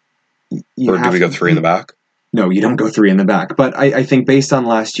 or do we go 3 in the back? No, you don't go three in the back. But I think based on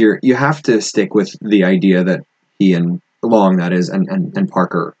last year, you have to stick with the idea that he and Long, that is, and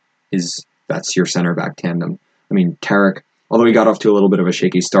Parker that's your center back tandem. I mean, Tarek, although he got off to a little bit of a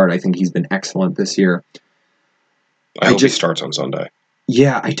shaky start, I think he's been excellent this year. I hope he starts on Sunday.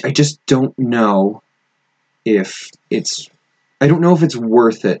 Yeah, I just don't know if it's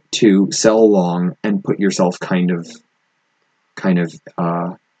worth it to sell Long and put yourself kind of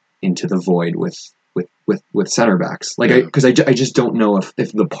into the void with center backs. Like, because I just don't know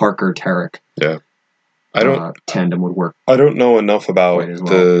if the Parker Tarek tandem would work. I don't know enough about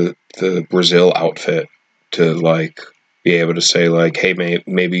the Brazil outfit to like be able to say like, hey,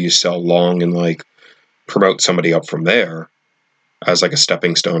 maybe you sell Long and like promote somebody up from there as like a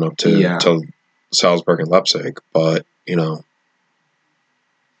stepping stone up to Salzburg and Leipzig. But you know,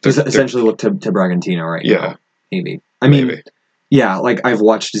 essentially look to Bragantino right now. Maybe. I mean, yeah, like I've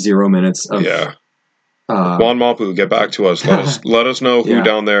watched 0 minutes of. Yeah. Juan Mapu, get back to us. Let us know who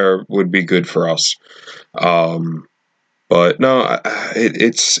down there would be good for us. But no,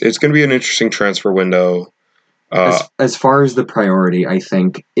 it's going to be an interesting transfer window. As far as the priority, I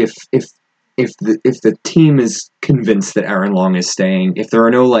think if the team is convinced that Aaron Long is staying, if there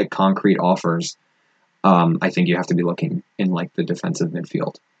are no like concrete offers, I think you have to be looking in like the defensive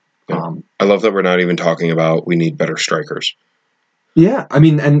midfield. Yeah. I love that we're not even talking about we need better strikers. Yeah, I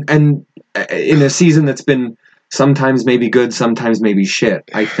mean, and in a season that's been sometimes maybe good, sometimes maybe shit,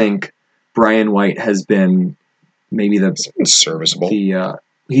 I think Brian White has been maybe serviceable.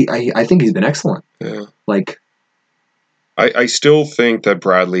 I think he's been excellent. Yeah. Like, I still think that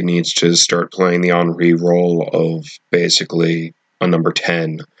Bradley needs to start playing the Henry role of basically a number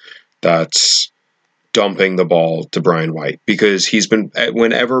 10 that's dumping the ball to Brian White, because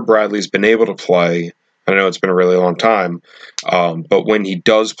whenever Bradley's been able to play, I know it's been a really long time, but when he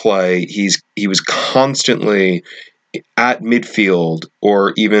does play, he was constantly at midfield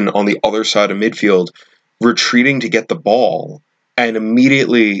or even on the other side of midfield, retreating to get the ball, and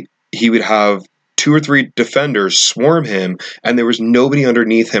immediately he would have 2 or 3 defenders swarm him, and there was nobody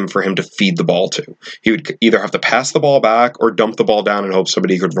underneath him for him to feed the ball to. He would either have to pass the ball back or dump the ball down and hope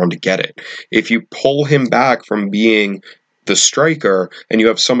somebody could run to get it. If you pull him back from being the striker and you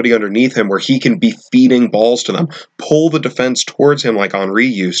have somebody underneath him where he can be feeding balls to them, pull the defense towards him like Henry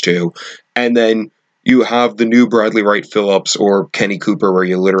used to, and then you have the new Bradley Wright Phillips or Kenny Cooper where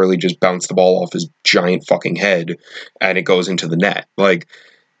you literally just bounce the ball off his giant fucking head and it goes into the net. Like,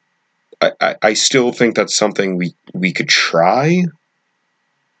 I still think that's something we could try.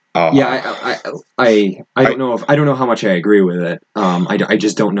 I don't know how much I agree with it. I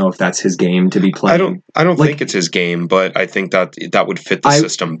just don't know if that's his game to be playing. I don't think it's his game, but I think that would fit the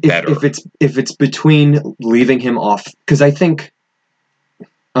system better. If it's between leaving him off, because I think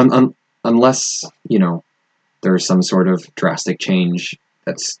unless there's some sort of drastic change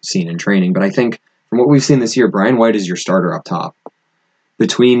that's seen in training, but I think from what we've seen this year, Brian White is your starter up top.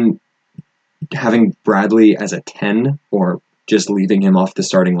 Between having Bradley as a 10 or just leaving him off the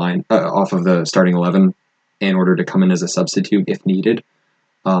starting line, off of the starting 11 in order to come in as a substitute if needed,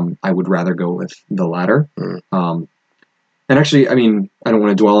 I would rather go with the latter. And actually, I mean, I don't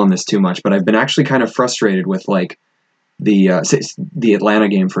want to dwell on this too much, but I've been actually kind of frustrated with like the Atlanta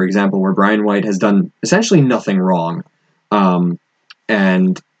game, for example, where Brian White has done essentially nothing wrong,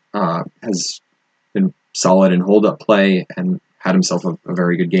 and has been solid in hold-up play and had himself a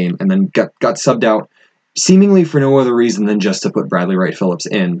very good game, and then got subbed out seemingly for no other reason than just to put Bradley Wright Phillips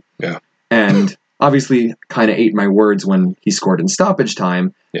in. Yeah. And obviously kind of ate my words when he scored in stoppage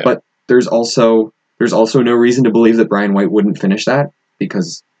time, but there's also no reason to believe that Brian White wouldn't finish that,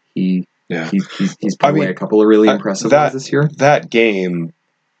 because he's put away a couple of really impressive ones this year. That game,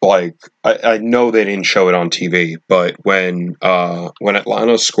 like, I know they didn't show it on TV, but when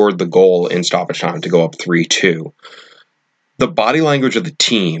Atlanta scored the goal in stoppage time to go up 3-2, the body language of the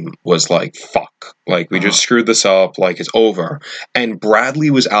team was like, fuck, like we just screwed this up, like it's over. And Bradley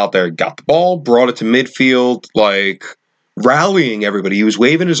was out there, got the ball, brought it to midfield, like rallying everybody. He was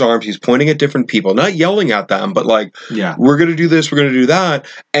waving his arms, he's pointing at different people, not yelling at them, but like, we're going to do this, we're going to do that,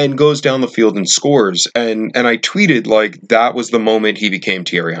 and goes down the field and scores. And I tweeted, like, that was the moment he became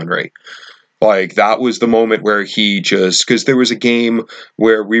Thierry Henry. Like, that was the moment where he just, because there was a game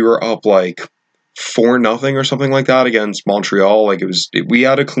where we were up like 4-0 or something like that against Montreal. Like, we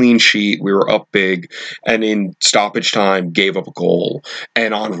had a clean sheet, we were up big, and in stoppage time gave up a goal,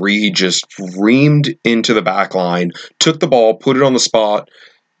 and Henry just reamed into the back line, took the ball, put it on the spot,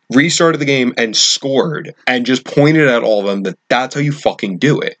 restarted the game and scored and just pointed at all of them that that's how you fucking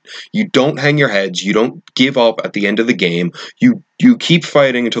do it. You don't hang your heads. You don't give up at the end of the game. You keep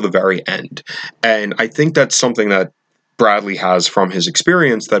fighting until the very end. And I think that's something that Bradley has from his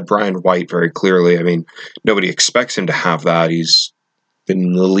experience that Brian White very clearly, I mean, nobody expects him to have that. He's been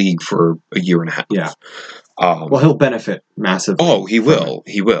in the league for a year and a half. Yeah. Well, he'll benefit massively. Oh, he will.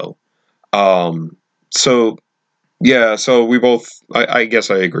 He will. So yeah, so we both. I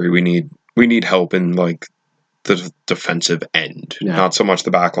guess I agree. We need help in like the defensive end, not so much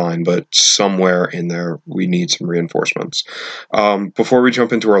the back line, but somewhere in there we need some reinforcements. Before we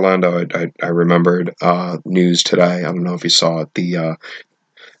jump into Orlando, I remembered news today. I don't know if you saw it. The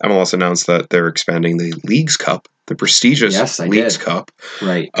MLS announced that they're expanding the Leagues Cup, the prestigious Leagues Cup.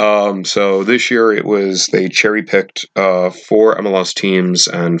 Right. So this year they cherry picked 4 MLS teams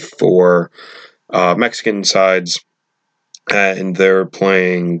and 4 Mexican sides. And they're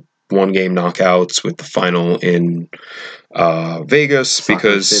playing 1-game knockouts with the final in Vegas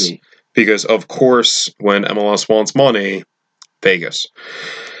because of course when MLS wants money, Vegas.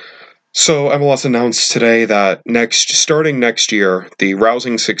 So MLS announced today that starting next year, the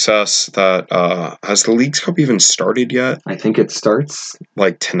rousing success that has the Leagues Cup even started yet? I think it starts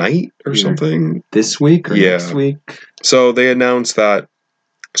like tonight or something. This week or next week. So they announced that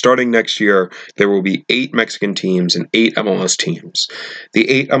starting next year, there will be 8 Mexican teams and 8 MLS teams. The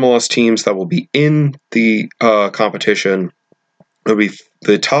 8 MLS teams that will be in the competition will be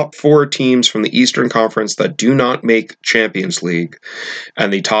the top 4 teams from the Eastern Conference that do not make Champions League,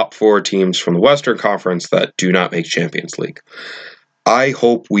 and the top 4 teams from the Western Conference that do not make Champions League. I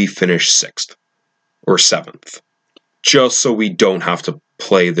hope we finish 6th or 7th, just so we don't have to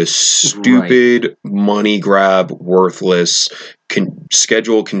play this stupid, money grab, worthless,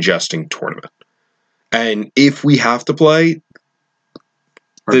 schedule congesting tournament. And if we have to play,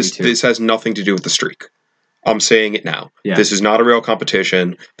 this has nothing to do with the streak. I'm saying it now. Yeah. This is not a real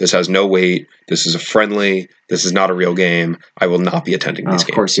competition. This has no weight. This is a friendly. This is not a real game. I will not be attending these games.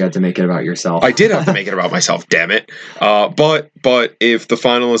 Of course, you had to make it about yourself. I did have to make it about myself. Damn it! But if the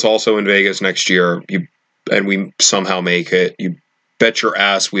final is also in Vegas next year, and we somehow make it, you bet your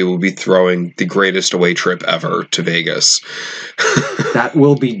ass we will be throwing the greatest away trip ever to Vegas. That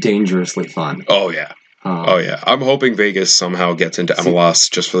will be dangerously fun. Oh yeah. I'm hoping Vegas somehow gets into MLS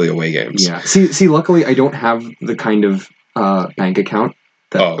just for the away games. Yeah. See, luckily I don't have the kind of bank account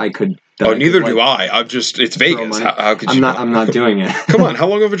that I could. Neither do I. It's Vegas. How could you? I'm not doing it. Come on, how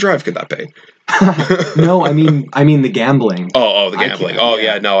long of a drive could that be? No, I mean the gambling. Oh, the gambling.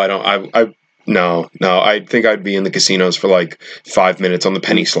 No, I don't. No. I think I'd be in the casinos for like 5 minutes on the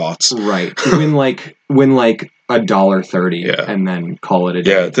penny slots. Right. Win like $1.30 and then call it a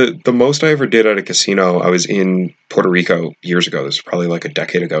day. Yeah, the most I ever did at a casino, I was in Puerto Rico years ago. This was probably like a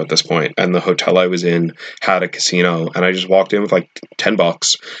decade ago at this point. And the hotel I was in had a casino. And I just walked in with like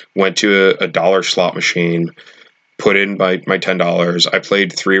 $10, went to a dollar slot machine, put in my $10. I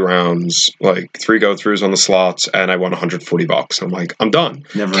played 3 rounds, like 3 go-throughs on the slots, and I won $140. I'm like, I'm done.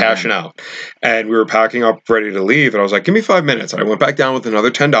 Cashing out. And we were packing up, ready to leave, and I was like, give me 5 minutes. And I went back down with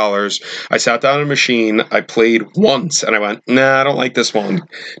another $10. I sat down on a machine. I played once, and I went, nah, I don't like this one.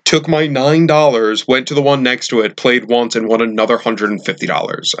 Took my $9, went to the one next to it, played once, and won another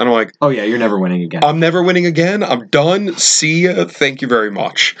 $150. And I'm like, oh yeah, you're never winning again. I'm never winning again. I'm done. See ya. Thank you very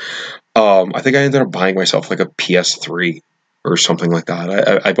much. I think I ended up buying myself like a PS3 or something like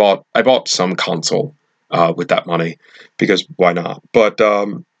that. I bought some console with that money because why not? But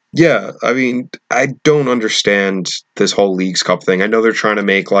yeah, I mean, I don't understand this whole Leagues Cup thing. I know they're trying to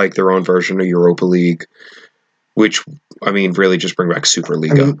make like their own version of Europa League, which I mean, really just bring back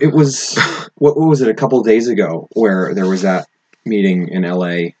Superliga. I mean, it was what was it a couple of days ago where there was that meeting in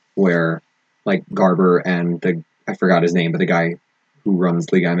LA where like Garber and I forgot his name, but the guy who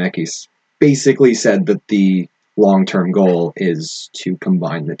runs Liga MX, basically said that the long-term goal is to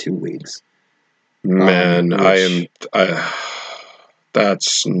combine the 2 leagues. Man,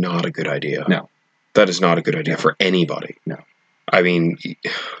 that's not a good idea. No. That is not a good idea for anybody. No. I mean,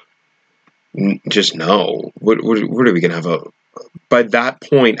 just no. What are we going to have by that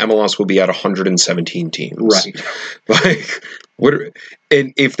point, MLS will be at 117 teams. Right. Like,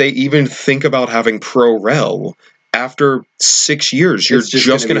 and if they even think about having Pro Rel, after 6 years, you're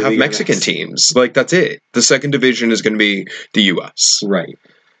just going to have Mexican teams. Like, that's it. The second division is going to be the U.S. Right.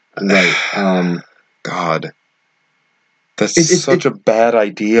 God. That's such a bad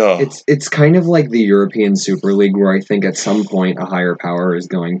idea. It's kind of like the European Super League, where I think at some point a higher power is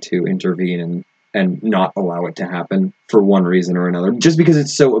going to intervene and not allow it to happen for one reason or another, just because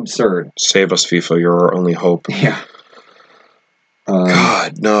it's so absurd. Save us, FIFA. You're our only hope. Yeah.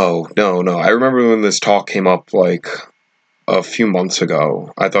 God, no. I remember when this talk came up like a few months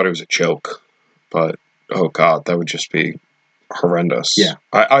ago. I thought it was a joke, but oh god, that would just be horrendous. Yeah.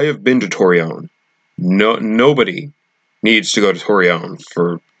 I have been to Torreon. Nobody needs to go to Torreon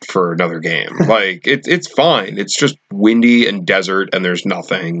for another game. Like it's fine. It's just windy and desert, and there's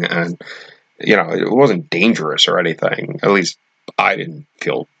nothing, and it wasn't dangerous or anything. At least I didn't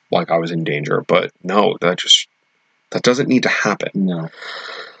feel like I was in danger. But no, that doesn't need to happen. No.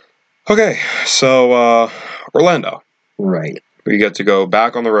 Okay, so Orlando. Right. We get to go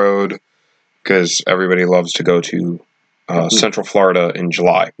back on the road because everybody loves to go to Central Florida in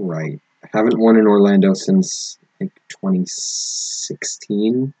July. Right. I haven't won in Orlando since, I think,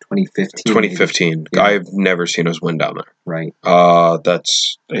 2016, 2015. 2015. Yeah. I've never seen us win down there. Right.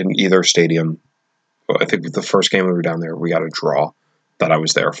 That's in either stadium. I think the first game we were down there, we got a draw that I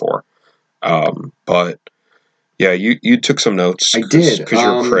was there for. But yeah, you took some notes. I did. Because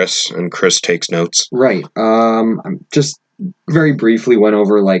you're Chris, and Chris takes notes. Right. I'm just very briefly went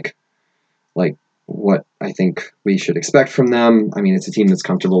over like what I think we should expect from them. I mean, it's a team that's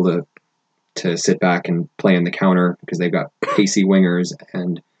comfortable to sit back and play on the counter because they've got pacey wingers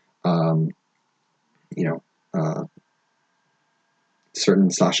and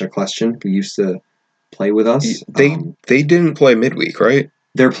certain Sasha Kljestan who used to play with us. They didn't play midweek, right?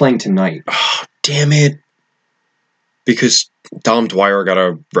 They're playing tonight. Oh, damn it. Because Dom Dwyer got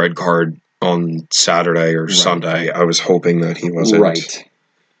a red card on Saturday or Sunday. I was hoping that he wasn't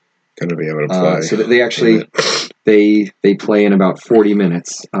going to be able to play. So they actually they play in about 40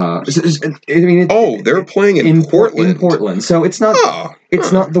 minutes. I mean, they're playing in Portland. In Portland, so it's not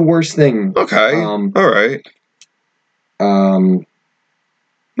not the worst thing. Okay, all right.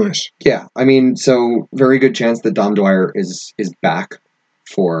 Nice. Yeah, I mean, so very good chance that Dom Dwyer is back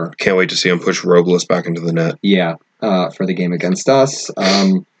for. Can't wait to see him push Robles back into the net. Yeah, for the game against us.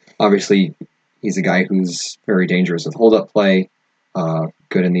 Obviously, he's a guy who's very dangerous with hold-up play,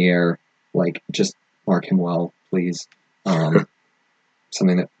 good in the air. Like, just mark him well, please.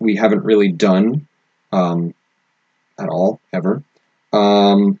 Something that we haven't really done at all, ever.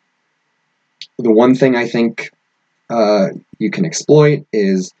 The one thing I think you can exploit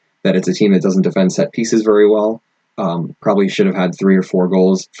is that it's a team that doesn't defend set pieces very well. Probably should have had 3 or 4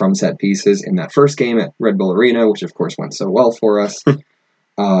 goals from set pieces in that first game at Red Bull Arena, which of course went so well for us.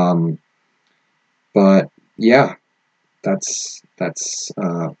 But yeah, that's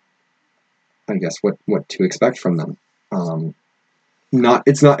I guess what to expect from them.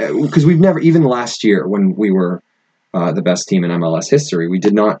 It's not because we've never, even last year when we were the best team in MLS history, we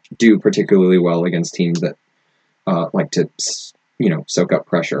did not do particularly well against teams that like to soak up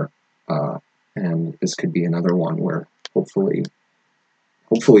pressure. And this could be another one where hopefully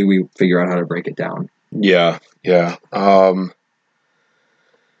we figure out how to break it down. Yeah.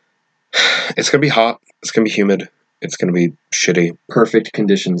 It's going to be hot. It's going to be humid. It's going to be shitty. Perfect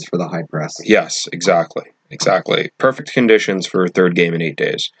conditions for the high press. Yes, exactly. Perfect conditions for a third game in 8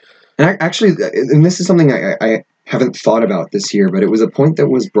 days. And actually, and this is something I haven't thought about this year, but it was a point that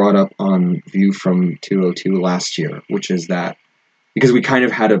was brought up on View from 202 last year, which is that because we kind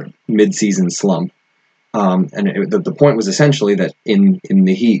of had a mid-season slump, and the point was essentially that in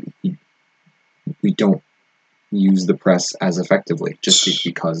the heat, we don't use the press as effectively just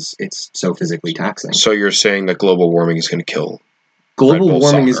because it's so physically taxing. So you're saying that global warming is going to kill global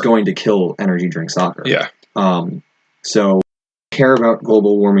warming is going to kill energy drink soccer. Yeah. So care about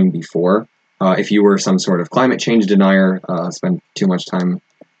global warming before. If you were some sort of climate change denier, spend too much time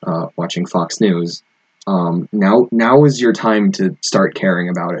watching Fox News. Now is your time to start caring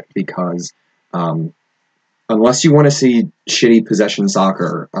about it because unless you want to see shitty possession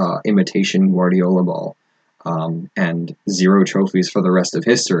soccer, imitation Guardiola ball, and 0 trophies for the rest of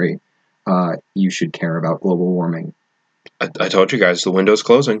history, you should care about global warming. I told you guys the window's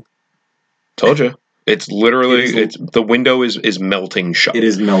closing. Told you. It's literally the window is melting shut. It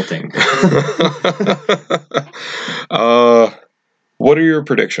is melting. What are your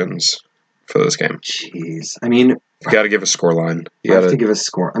predictions for this game? Jeez. I mean, you got to give a score line. You have to give a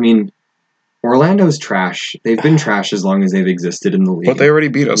score. I mean, Orlando's trash. They've been trash as long as they've existed in the league. But they already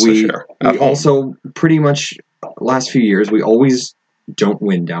beat us this year. We also, pretty much, last few years, we always don't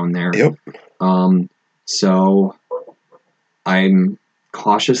win down there. Yep. So, I'm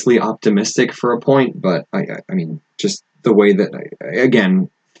cautiously optimistic for a point, but I mean, just the way that, again,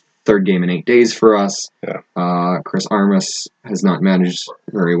 third game in 8 days for us. Yeah. Chris Armas has not managed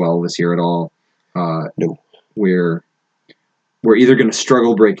very well this year at all. No. We're either going to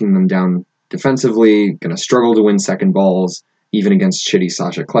struggle breaking them down defensively, going to struggle to win second balls, even against shitty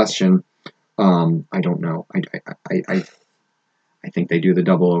Sasha Kljestan. I don't know. I think they do the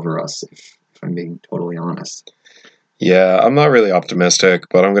double over us, if I'm being totally honest. Yeah, I'm not really optimistic,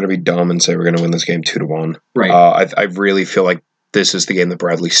 but I'm going to be dumb and say we're going to win this game 2-1. Right. I really feel like this is the game that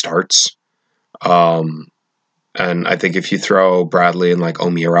Bradley starts. And I think if you throw Bradley and like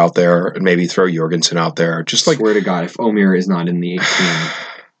Omir out there, and maybe throw Jorgensen out there, just like Swear to God, if Omir is not in the 18,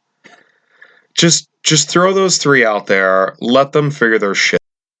 just throw those three out there. Let them figure their shit.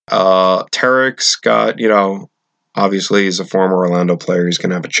 Tarek's got, obviously he's a former Orlando player. He's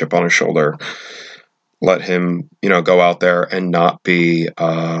gonna have a chip on his shoulder. Let him, go out there and not be.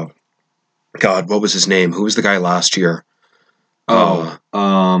 God, what was his name? Who was the guy last year?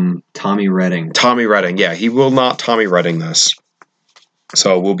 Tommy Redding. Tommy Redding. Yeah, he will not Tommy Redding this.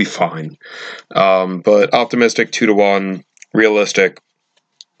 So we'll be fine. But optimistic 2-1. Realistic,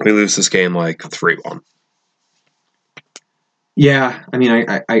 we lose this game like 3-1. Yeah, I mean,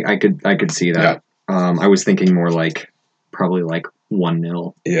 I could see that. Yeah. I was thinking more like probably like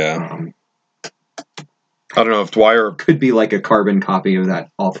 1-0. Yeah. I don't know if Dwyer could be like a carbon copy of that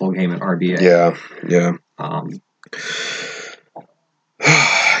awful game at RBA. Yeah.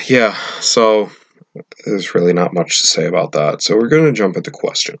 Yeah. So there's really not much to say about that. So we're going to jump into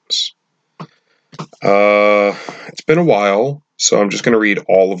questions. It's been a while, so I'm just going to read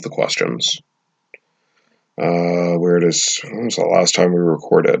all of the questions. Where it is? When was the last time we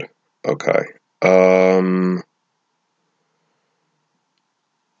recorded? Okay.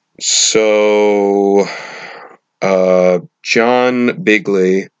 So, John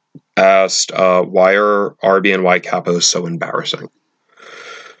Bigley asked, why are RB and Y Capos so embarrassing?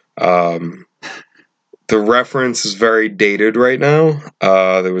 The reference is very dated right now.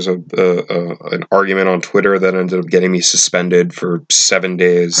 There was an argument on Twitter that ended up getting me suspended for 7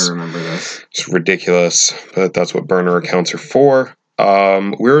 days. I remember this. It's ridiculous, but that's what burner accounts are for.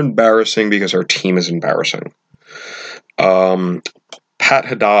 We're embarrassing because our team is embarrassing. Pat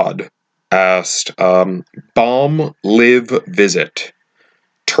Haddad asked, bomb, live, visit.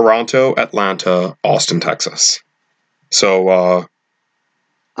 Toronto, Atlanta, Austin, Texas. So,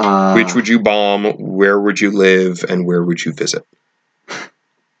 which would you bomb, where would you live, and where would you visit?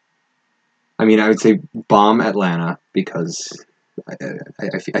 I mean, I would say bomb Atlanta, because I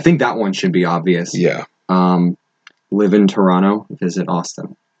think that one should be obvious. Yeah. Live in Toronto, visit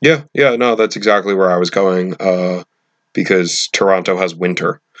Austin. Yeah, no, that's exactly where I was going, because Toronto has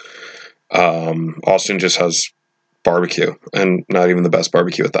winter. Austin just has barbecue, and not even the best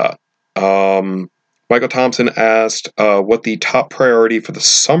barbecue at that. Michael Thompson asked what the top priority for the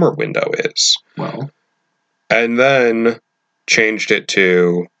summer window is. Well. And then changed it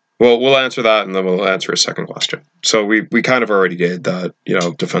to, well, we'll answer that, and then we'll answer a second question. So we kind of already did that,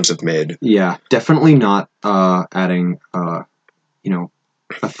 defensive mid. Yeah, definitely not adding, a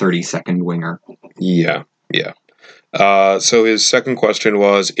 30-second winger. Yeah. So his second question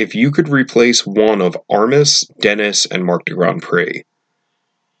was, if you could replace one of Armas, Dennis, and Marc de Grand Prix,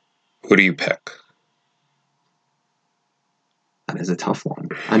 who do you pick? That is a tough one.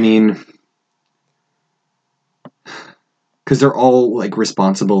 I mean, because they're all like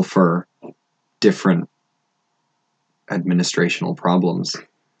responsible for different administrational problems.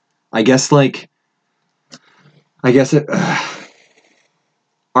 I guess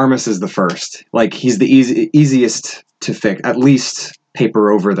Armas is the first. Like, he's the easiest to fix, at least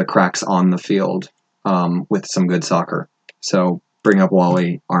paper over the cracks on the field with some good soccer. So bring up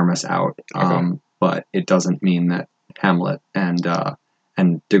Wally, Armas out. Okay. But it doesn't mean that Hamlet and de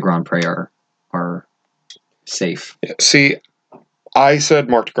Grand Prix are safe. Yeah. See, I said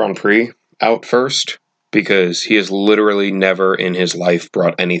Marc de Grand Prix out first because he has literally never in his life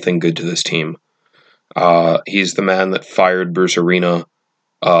brought anything good to this team. He's the man that fired Bruce Arena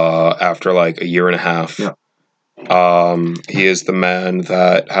after like a year and a half. Yep. He is the man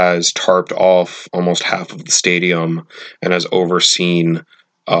that has tarped off almost half of the stadium and has overseen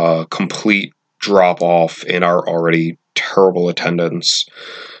complete drop off in our already terrible attendance.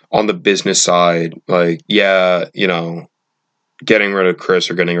 On the business side, getting rid of Chris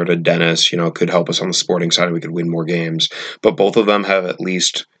or getting rid of Dennis, could help us on the sporting side. We could win more games. But both of them have at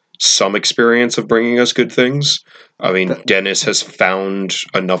least some experience of bringing us good things. I mean, Dennis has found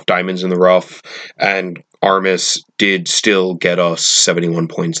enough diamonds in the rough, and Armas did still get us 71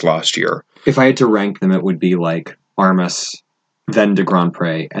 points last year. If I had to rank them, it would be like Armas, then de Grand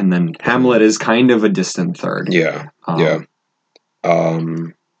Prix, and then Hamlet is kind of a distant third. Yeah.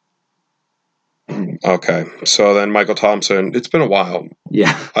 Okay, so then Michael Thompson. It's been a while.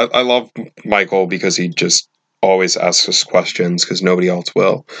 Yeah. I love Michael because he just always asks us questions because nobody else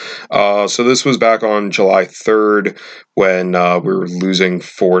will. So this was back on July 3rd when we were losing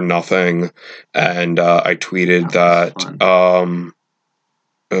 4-0, and I tweeted that.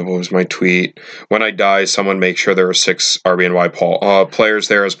 What was my tweet? When I die, someone make sure there are 6 RBNY players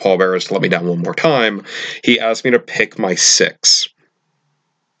there as pallbearers to let me down one more time. He asked me to pick my 6.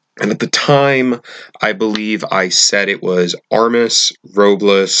 And at the time, I believe I said it was Armas,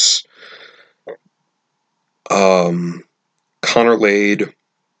 Robles, Connor Lade.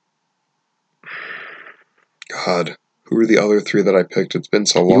 God, who were the other 3 that I picked? It's been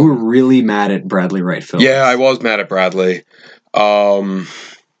so long. You were really mad at Bradley Wright Phillips. Yeah, I was mad at Bradley.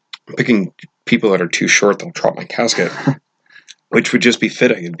 Picking people that are too short, they'll drop my casket, which would just be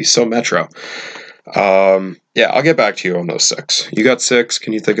fitting. It'd be so Metro. Yeah, I'll get back to you on those 6. You got 6.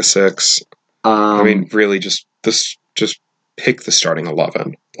 Can you think of 6? I mean, really, just pick the starting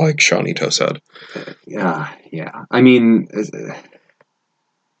 11, like Seanito said. Yeah. I mean,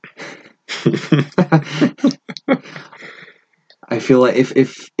 I feel like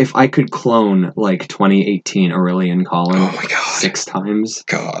if I could clone like 2018 Aurelian Collin, oh my God, 6 times.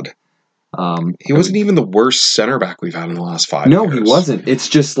 God. He wasn't even the worst center back we've had in the last 5 years. No, he wasn't. It's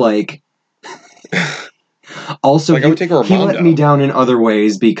just like. Also, like, I would take a he let me down in other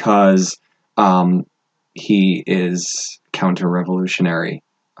ways because he is counter-revolutionary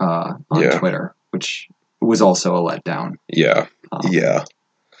on Twitter, which was also a letdown. Yeah.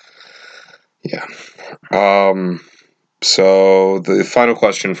 So the final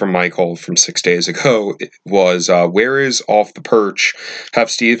question from Michael from 6 days ago was, where is Off the Perch? Have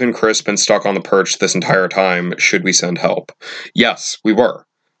Steve and Chris been stuck on the perch this entire time? Should we send help? Yes, we were.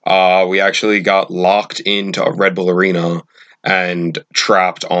 We actually got locked into a Red Bull Arena and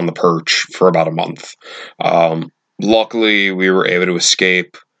trapped on the perch for about a month. Luckily, we were able to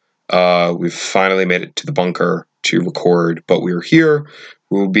escape. We've finally made it to the bunker to record, but we're here.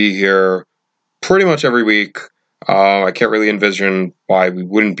 We'll be here pretty much every week. I can't really envision why we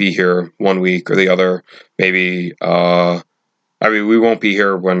wouldn't be here one week or the other. Maybe, we won't be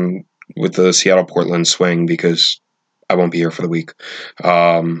here with the Seattle-Portland swing because I won't be here for the week.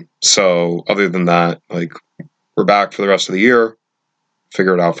 So other than that, like, we're back for the rest of the year.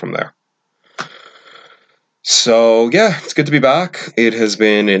 Figure it out from there. So yeah, it's good to be back. It has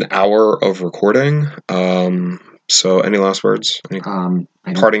been an hour of recording. So any last words? Any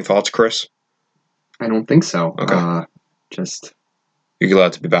parting thoughts, Chris? I don't think so. Okay. You're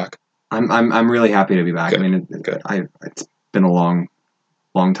glad to be back. I'm really happy to be back. Good. I mean, it's been a long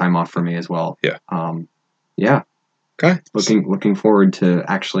time off for me as well. Yeah. Yeah. Okay. Looking forward to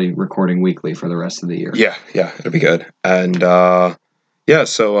actually recording weekly for the rest of the year. Yeah, it'll be good. And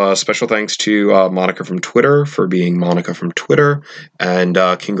so special thanks to Monica from Twitter for being Monica from Twitter, and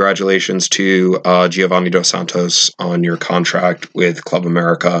congratulations to Giovanni Dos Santos on your contract with Club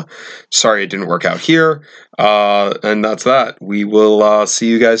America. Sorry it didn't work out here, and that's that. We will see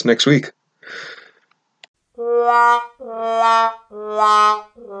you guys next week. La la la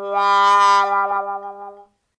la la la la la.